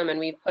favoritism, and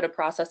we've put a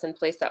process in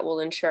place that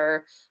will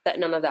ensure that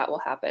none of that will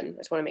happen. I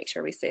just want to make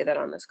sure we say that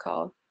on this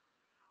call.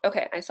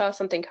 Okay, I saw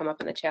something come up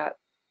in the chat.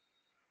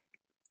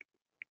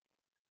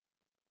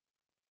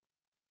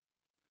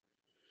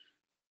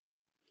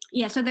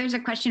 Yeah, so there's a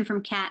question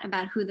from Kat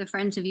about who the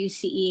Friends of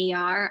UCEA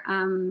are.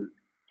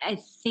 I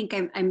think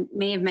I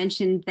may have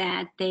mentioned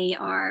that they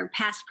are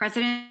past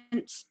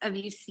presidents of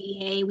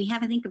UCEA. We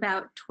have, I think,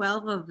 about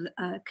 12 of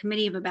a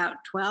committee of about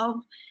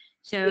 12.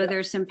 So yeah,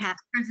 there's some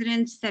past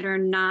presidents that are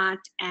not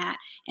at,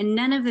 and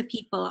none of the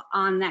people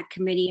on that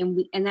committee,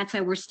 and that's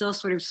why we're still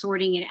sort of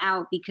sorting it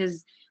out,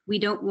 because we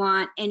don't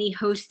want any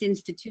host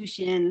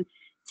institution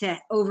to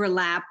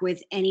overlap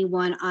with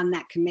anyone on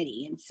that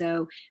committee. And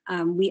so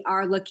we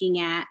are looking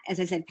at, as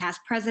I said, past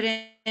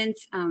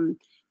presidents,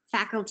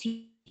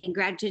 faculty and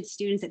graduate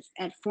students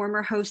at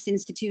former host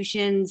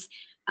institutions.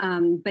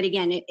 But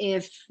again,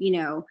 if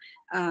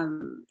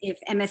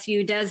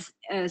MSU does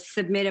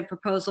submit a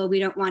proposal, we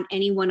don't want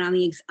anyone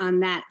on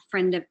that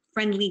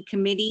friendly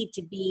committee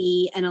to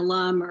be an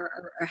alum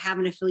or have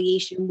an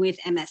affiliation with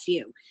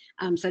MSU.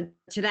 So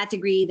to that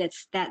degree, that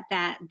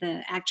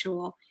the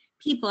actual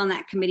people on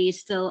that committee is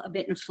still a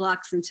bit in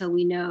flux until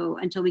we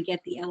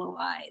get the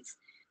LOIs.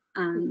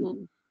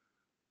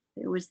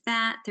 There was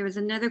that. There was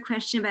another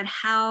question about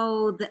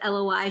how the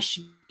LOI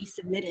should be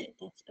submitted.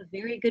 That's a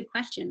very good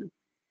question.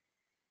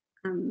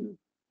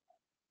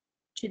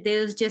 Should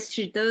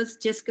those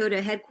just go to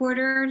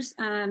headquarters,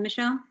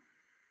 Michelle?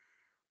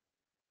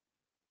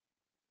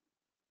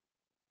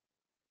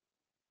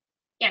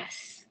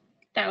 Yes,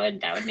 that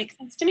would make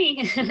sense to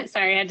me.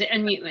 Sorry, I had to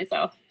unmute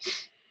myself.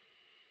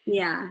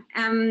 Yeah,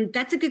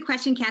 that's a good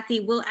question,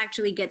 Kathy. We'll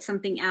actually get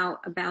something out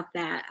about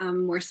that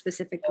more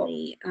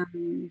specifically.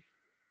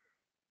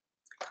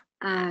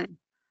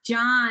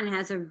 John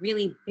has a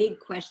really big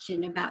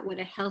question about what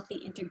a healthy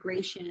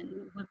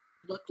integration would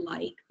look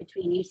like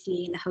between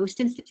UCEA and the host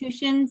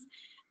institutions.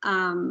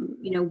 You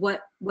know,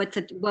 what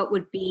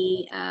would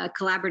be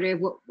collaborative,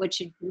 what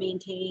should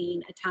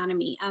maintain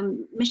autonomy.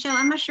 Michelle,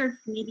 I'm not sure,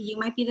 maybe you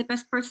might be the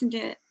best person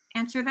to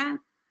answer that.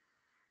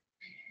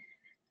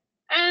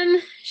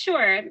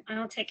 Sure,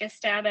 I'll take a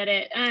stab at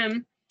it.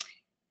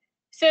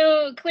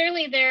 So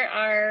clearly there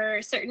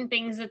are certain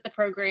things that the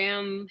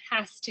program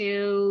has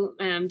to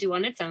do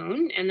on its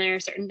own, and there are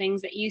certain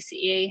things that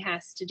UCEA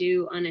has to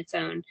do on its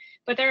own.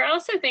 But there are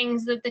also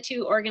things that the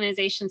two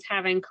organizations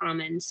have in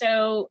common.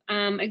 So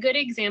a good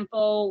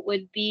example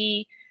would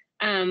be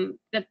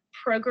the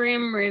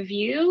program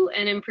review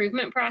and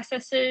improvement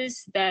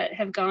processes that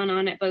have gone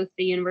on at both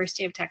the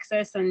University of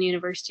Texas and the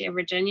University of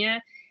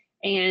Virginia.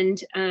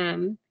 And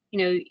you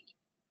know,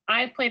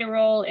 I've played a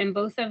role in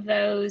both of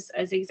those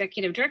as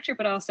executive director,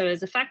 but also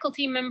as a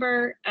faculty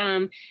member.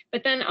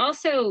 But then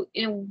also,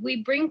 you know,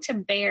 we bring to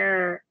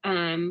bear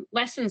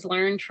lessons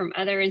learned from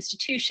other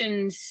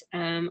institutions,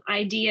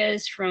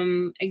 ideas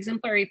from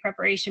exemplary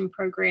preparation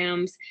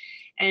programs,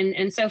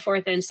 and so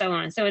forth and so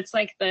on. So it's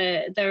like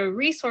the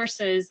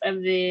resources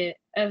of the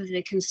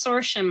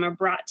consortium are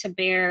brought to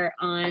bear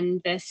on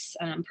this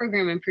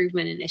program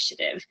improvement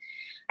initiative.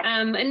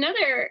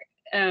 Another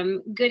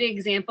good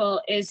example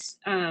is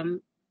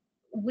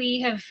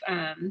we've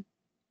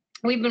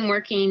been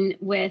working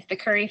with the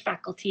Curry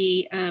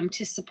faculty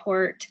to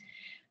support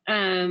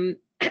a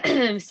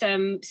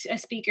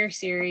speaker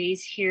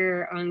series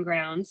here on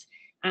grounds.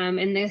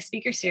 And the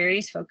speaker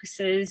series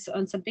focuses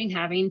on something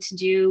having to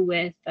do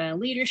with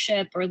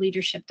leadership or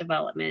leadership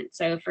development.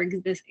 So for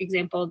this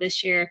example,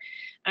 this year,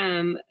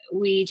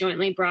 we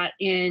jointly brought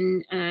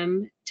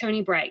in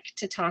Tony Bright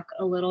to talk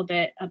a little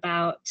bit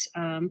about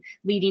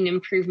leading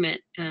improvement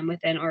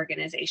within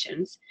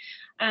organizations.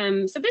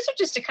 So these are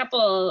just a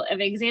couple of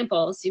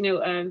examples, you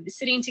know,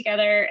 sitting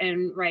together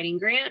and writing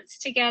grants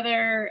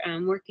together,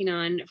 working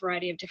on a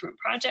variety of different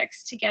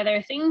projects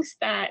together, things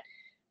that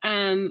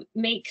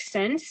make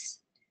sense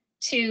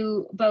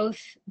to both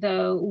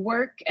the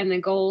work and the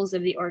goals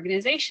of the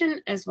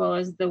organization, as well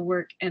as the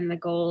work and the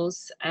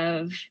goals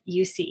of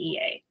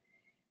UCEA.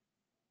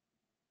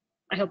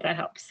 I hope that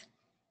helps.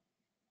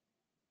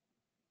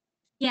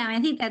 Yeah,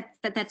 I think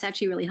that's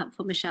actually really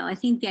helpful, Michelle. I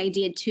think the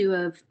idea too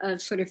of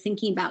sort of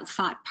thinking about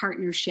thought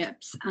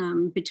partnerships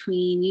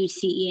between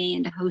UCEA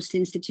and a host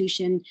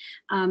institution,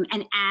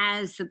 and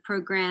as the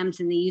programs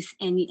and the youth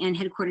and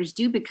headquarters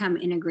do become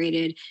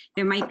integrated,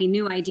 there might be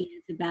new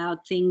ideas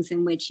about things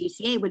in which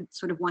UCEA would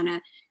sort of want to,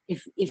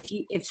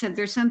 if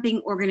there's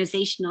something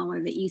organizational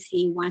or that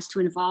UCEA wants to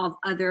involve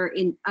other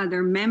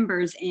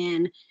members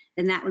in,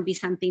 then that would be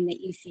something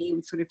that UCEA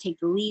would sort of take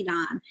the lead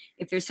on.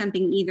 If there's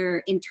something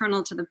either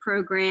internal to the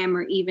program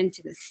or even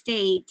to the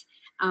state,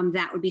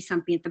 that would be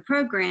something that the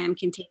program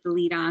can take the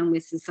lead on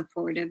with the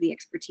support of the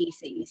expertise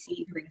that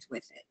UCEA brings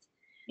with it.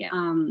 Yeah.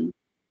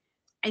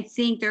 I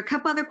think there are a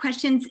couple other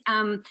questions.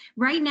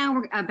 Right now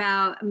we're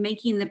about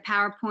making the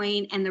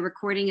PowerPoint and the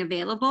recording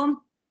available.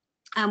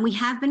 We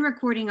have been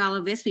recording all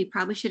of this. We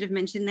probably should have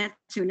mentioned that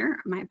sooner.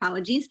 My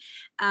apologies.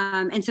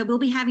 And so we'll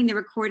be having the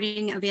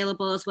recording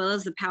available as well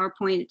as the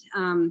PowerPoint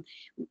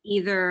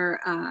either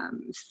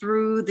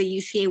through the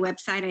UCA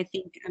website. I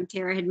think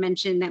Tara had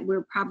mentioned that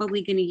we're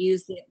probably going to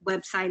use the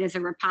website as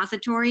a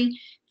repository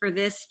for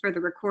this, for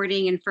the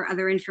recording and for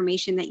other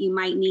information that you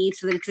might need,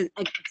 so that it's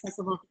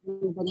accessible to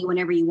everybody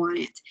whenever you want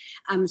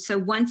it. So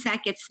once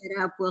that gets set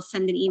up, we'll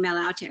send an email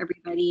out to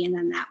everybody, and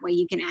then that way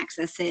you can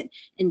access it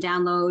and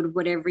download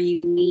whatever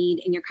you need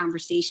in your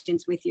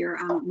conversations with your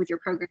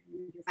program,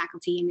 your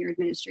faculty, and your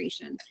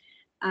administration.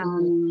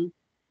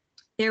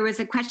 There was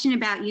a question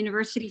about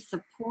university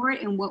support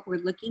and what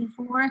we're looking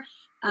for.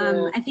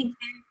 I think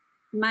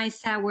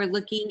MISA, we're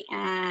looking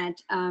at,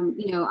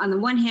 you know, on the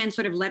one hand,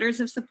 sort of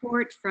letters of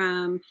support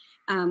from,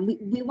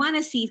 we want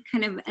to see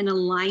kind of an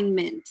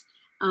alignment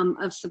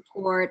of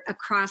support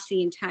across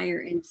the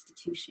entire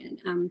institution.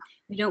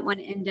 We don't want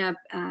to end up,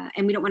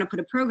 and we don't want to put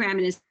a program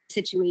in a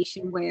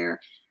situation where,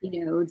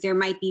 you know, there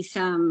might be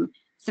some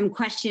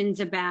questions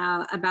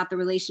about the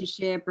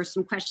relationship, or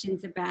some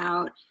questions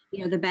about,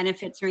 you know, the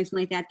benefits or anything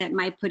like that, that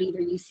might put either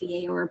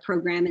UCA or a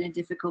program in a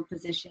difficult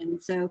position.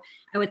 So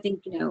I would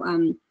think, you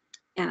know,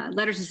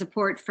 letters of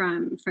support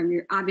from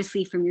your,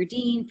 obviously from your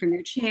dean, from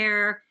your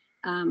chair,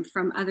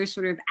 from other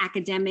sort of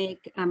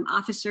academic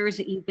officers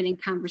that you've been in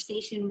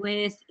conversation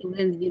with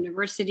within the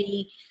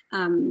university.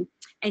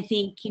 I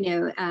think,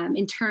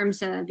 in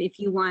terms of if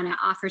you want to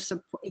offer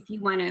support, if you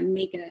want to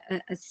make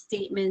a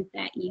statement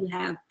that you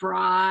have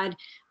broad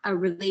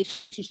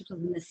relationships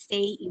within the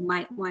state, you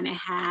might want to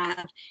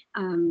have,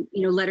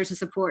 letters of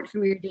support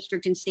from your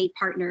district and state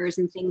partners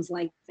and things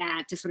like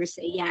that to sort of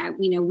say, yeah,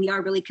 we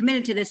are really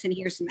committed to this and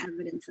here's some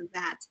evidence of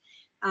that.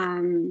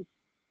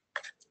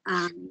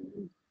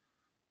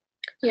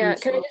 Yeah,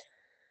 can I just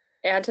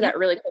add to that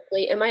really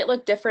quickly? It might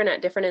look different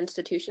at different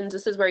institutions.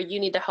 This is where you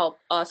need to help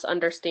us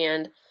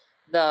understand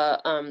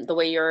the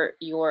way your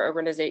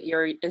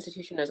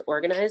institution is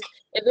organized.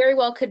 It very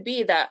well could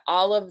be that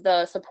all of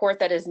the support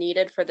that is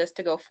needed for this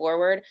to go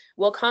forward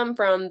will come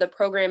from the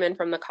program and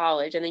from the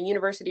college, and the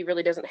university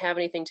really doesn't have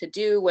anything to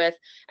do with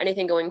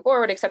anything going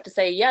forward except to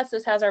say, yes,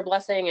 this has our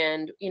blessing,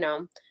 and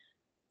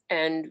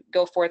and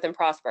go forth and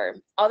prosper.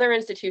 Other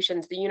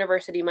institutions, the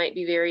university might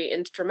be very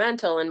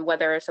instrumental in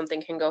whether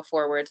something can go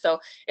forward. So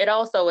it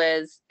also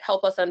is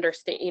help us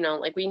understand,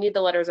 like we need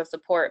the letters of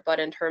support, but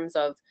in terms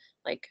of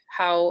like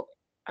how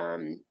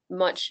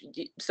much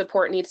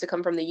support needs to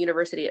come from the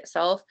university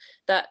itself,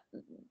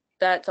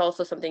 that's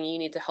also something you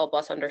need to help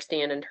us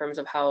understand in terms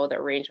of how the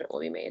arrangement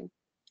will be made.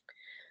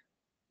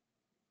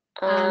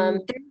 There's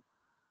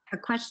a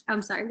question.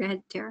 I'm sorry, go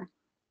ahead, Tara.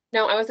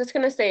 No, I was just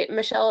going to say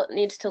Michelle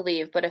needs to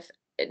leave, but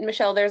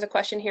Michelle, there's a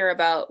question here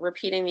about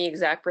repeating the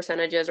exact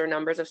percentages or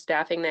numbers of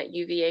staffing that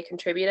UVA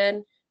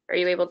contributed. Are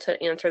you able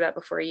to answer that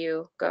before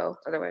you go?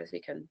 Otherwise,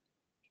 we can.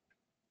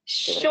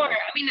 Sure.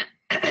 I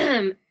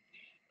mean,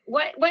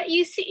 what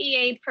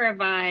UCEA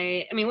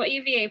provide, what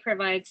UVA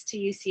provides to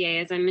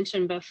UCA, as I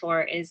mentioned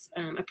before, is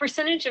a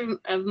percentage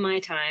of my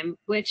time,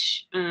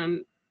 which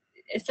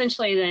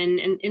essentially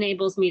then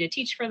enables me to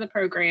teach for the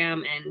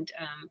program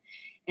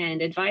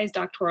and advise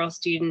doctoral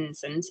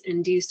students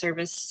and do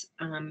service,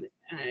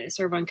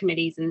 serve on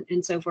committees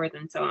and so forth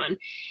and so on.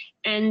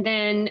 And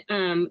then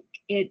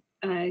it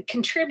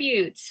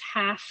contributes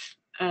half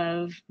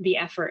of the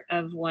effort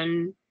of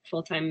one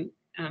full-time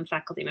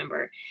faculty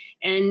member.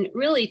 And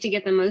really, to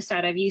get the most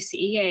out of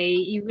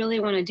UCEA, you really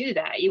want to do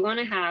that. You want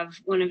to have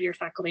one of your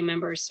faculty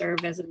members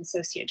serve as an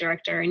associate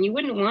director, and you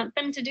wouldn't want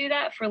them to do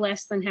that for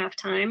less than half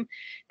time,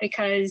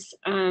 because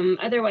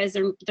otherwise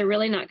they're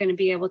really not going to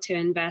be able to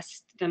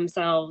invest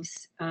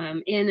themselves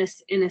in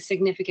a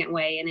significant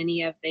way in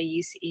any of the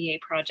UCEA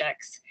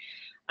projects.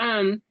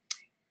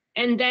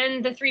 And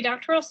then the 3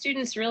 doctoral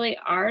students really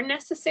are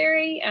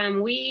necessary.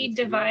 We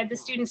divide the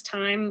students'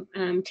 time,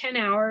 10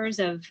 hours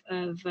of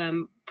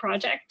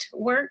project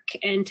work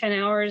and 10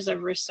 hours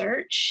of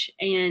research.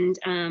 And,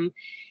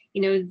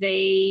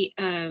 they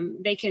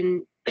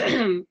can,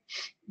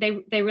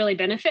 they really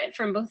benefit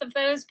from both of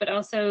those, but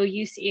also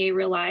UCA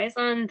relies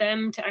on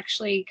them to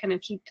actually kind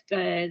of keep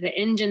the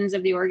engines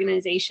of the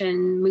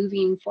organization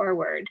moving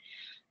forward.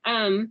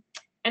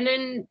 And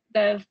then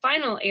the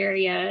final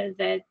area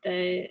that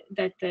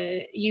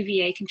the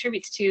UVA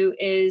contributes to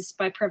is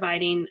by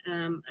providing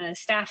a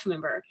staff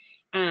member.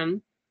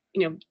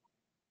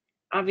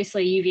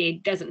 Obviously UVA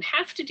doesn't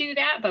have to do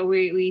that, but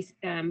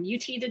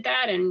UT did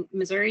that and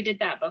Missouri did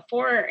that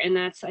before, and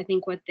that's, I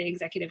think, what the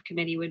executive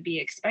committee would be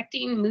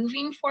expecting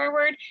moving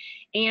forward.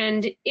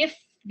 And if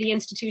the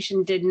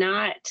institution did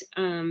not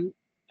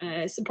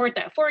support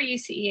that for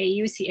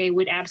UCA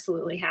would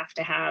absolutely have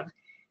to have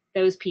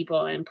those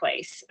people in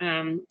place.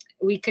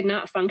 We could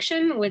not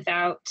function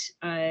without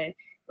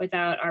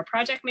our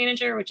project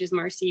manager, which is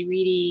Marcy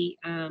Reedy,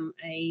 an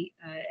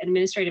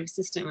administrative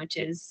assistant, which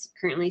is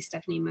currently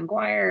Stephanie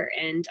McGuire,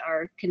 and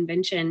our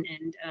convention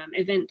and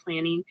event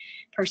planning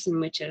person,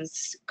 which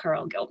is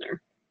Carl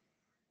Gildner.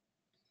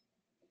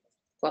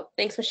 Well,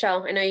 thanks,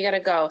 Michelle. I know you got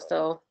to go,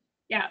 so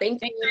yeah,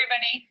 thanks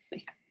everybody.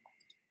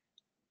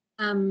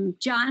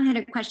 John had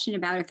a question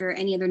about if there are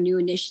any other new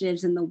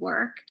initiatives in the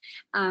work.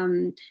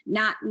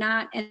 Not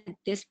at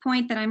this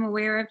point that I'm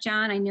aware of,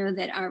 John. I know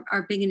that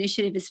our big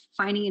initiative is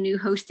finding a new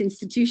host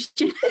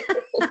institution.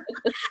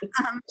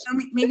 So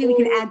maybe we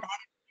can add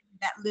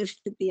that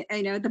list at the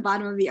at the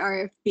bottom of the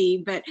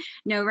RFP. But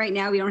no, right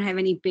now we don't have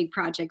any big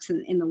projects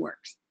in the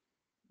works.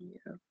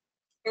 Yeah.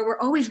 But we're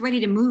always ready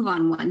to move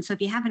on one. So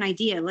if you have an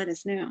idea, let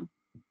us know.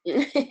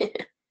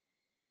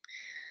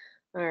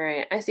 All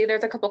right, I see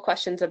there's a couple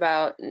questions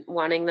about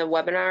wanting the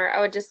webinar. I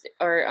would just,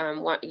 or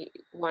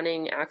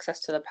wanting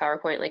access to the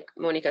PowerPoint, like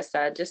Monica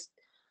said, just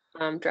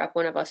drop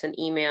one of us an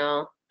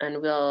email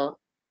and we'll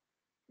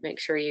make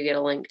sure you get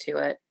a link to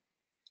it.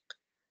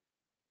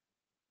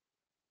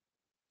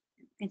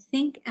 I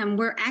think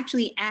we're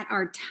actually at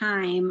our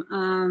time.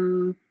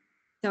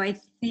 So I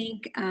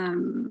think,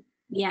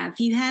 yeah, if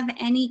you have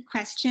any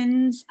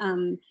questions,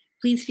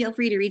 please feel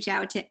free to reach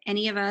out to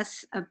any of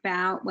us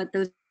about what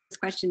those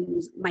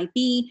questions might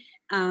be.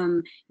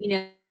 I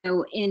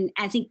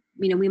think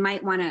we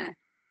might want to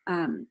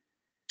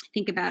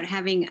think about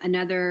having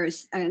another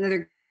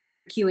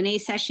Q&A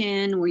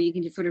session where you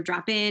can just sort of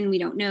drop in. We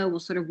don't know. We'll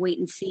sort of wait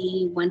and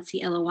see once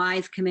the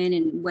LOIs come in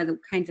and what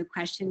kinds of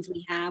questions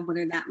we have,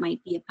 whether that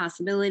might be a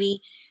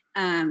possibility.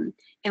 And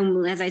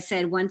as I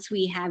said, once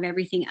we have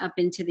everything up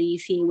into the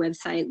UCA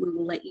website, we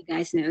will let you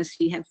guys know, so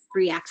you have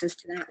free access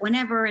to that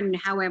whenever and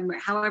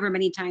however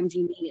many times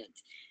you need it.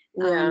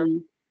 Yeah.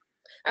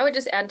 I would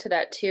just add to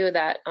that too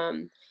that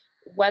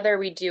whether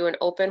we do an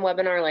open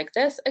webinar like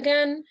this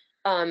again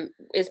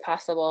is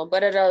possible,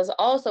 but it is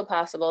also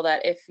possible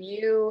that if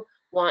you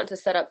want to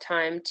set up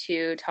time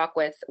to talk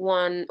with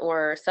one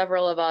or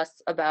several of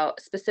us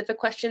about specific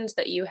questions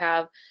that you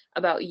have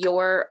about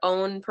your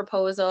own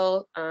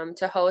proposal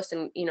to host,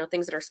 and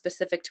things that are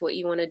specific to what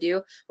you want to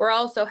do, we're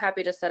also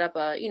happy to set up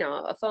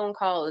a phone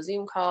call, a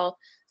Zoom call,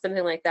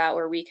 something like that,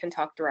 where we can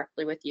talk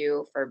directly with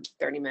you for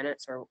 30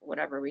 minutes or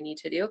whatever we need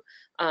to do.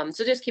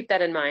 So just keep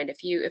that in mind.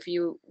 If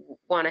you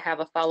want to have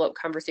a follow-up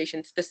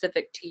conversation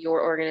specific to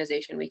your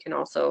organization, we can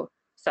also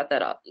set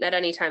that up at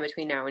any time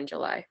between now and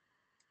July.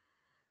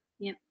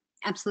 Yep,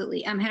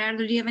 absolutely.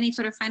 Gerardo, do you have any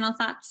sort of final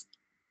thoughts?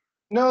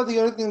 No, the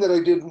only thing that I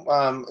did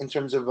in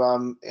terms of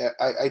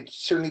I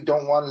certainly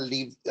don't want to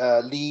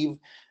leave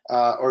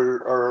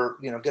or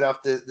get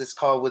off this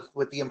call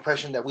with the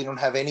impression that we don't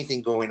have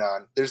anything going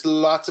on. There's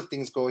lots of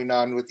things going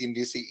on within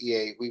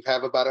UCEA. We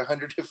have about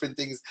 100 different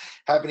things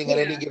happening at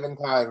any given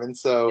time, and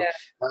so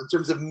in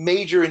terms of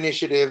major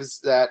initiatives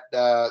that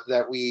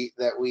we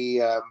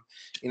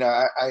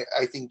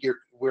I think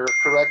we're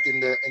correct in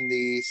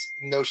the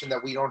notion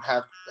that we don't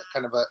have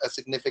kind of a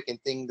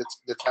significant thing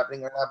that's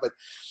happening right now, but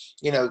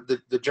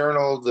the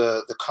journal,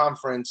 the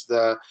conference,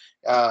 a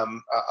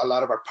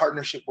lot of our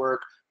partnership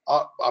work,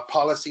 our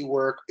policy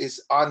work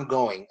is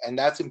ongoing, and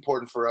that's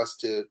important for us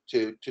to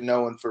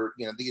know. And for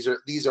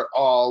these are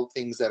all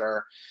things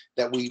that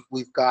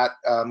we've got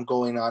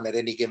going on at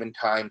any given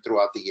time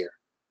throughout the year.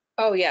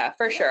 Oh yeah,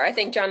 for sure. I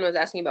think John was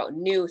asking about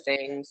new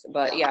things,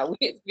 but yeah,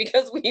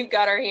 because we've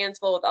got our hands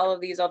full with all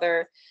of these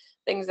other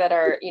things that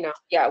are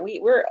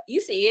we're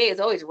UCEA is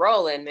always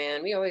rolling,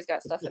 man. We always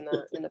got stuff in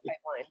the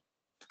pipeline.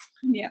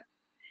 Yeah.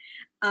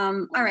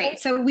 All right,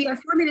 so we are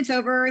 4 minutes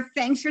over.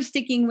 Thanks for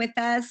sticking with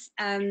us.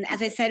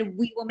 As I said,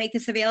 we will make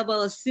this available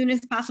as soon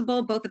as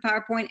possible, both the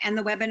PowerPoint and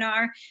the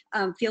webinar.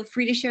 Feel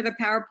free to share the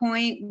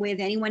PowerPoint with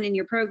anyone in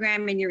your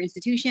program, in your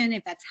institution,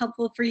 if that's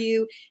helpful for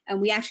you.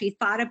 And we actually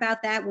thought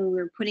about that when we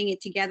were putting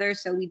it together,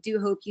 so we do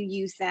hope you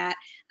use that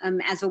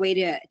as a way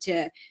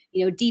to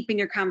deepen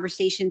your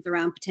conversations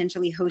around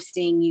potentially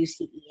hosting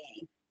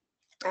UCEA.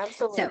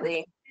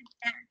 Absolutely.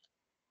 So,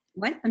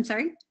 what? I'm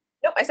sorry?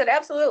 Nope, I said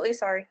absolutely,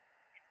 sorry.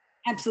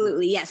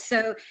 Absolutely, yes.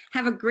 So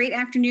have a great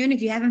afternoon.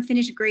 If you haven't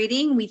finished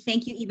grading, we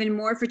thank you even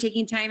more for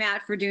taking time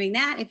out for doing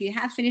that. If you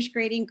have finished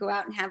grading, go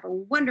out and have a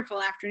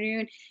wonderful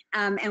afternoon.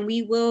 And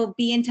we will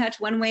be in touch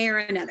one way or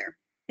another.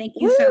 Thank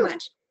you so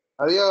much.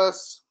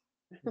 Adios.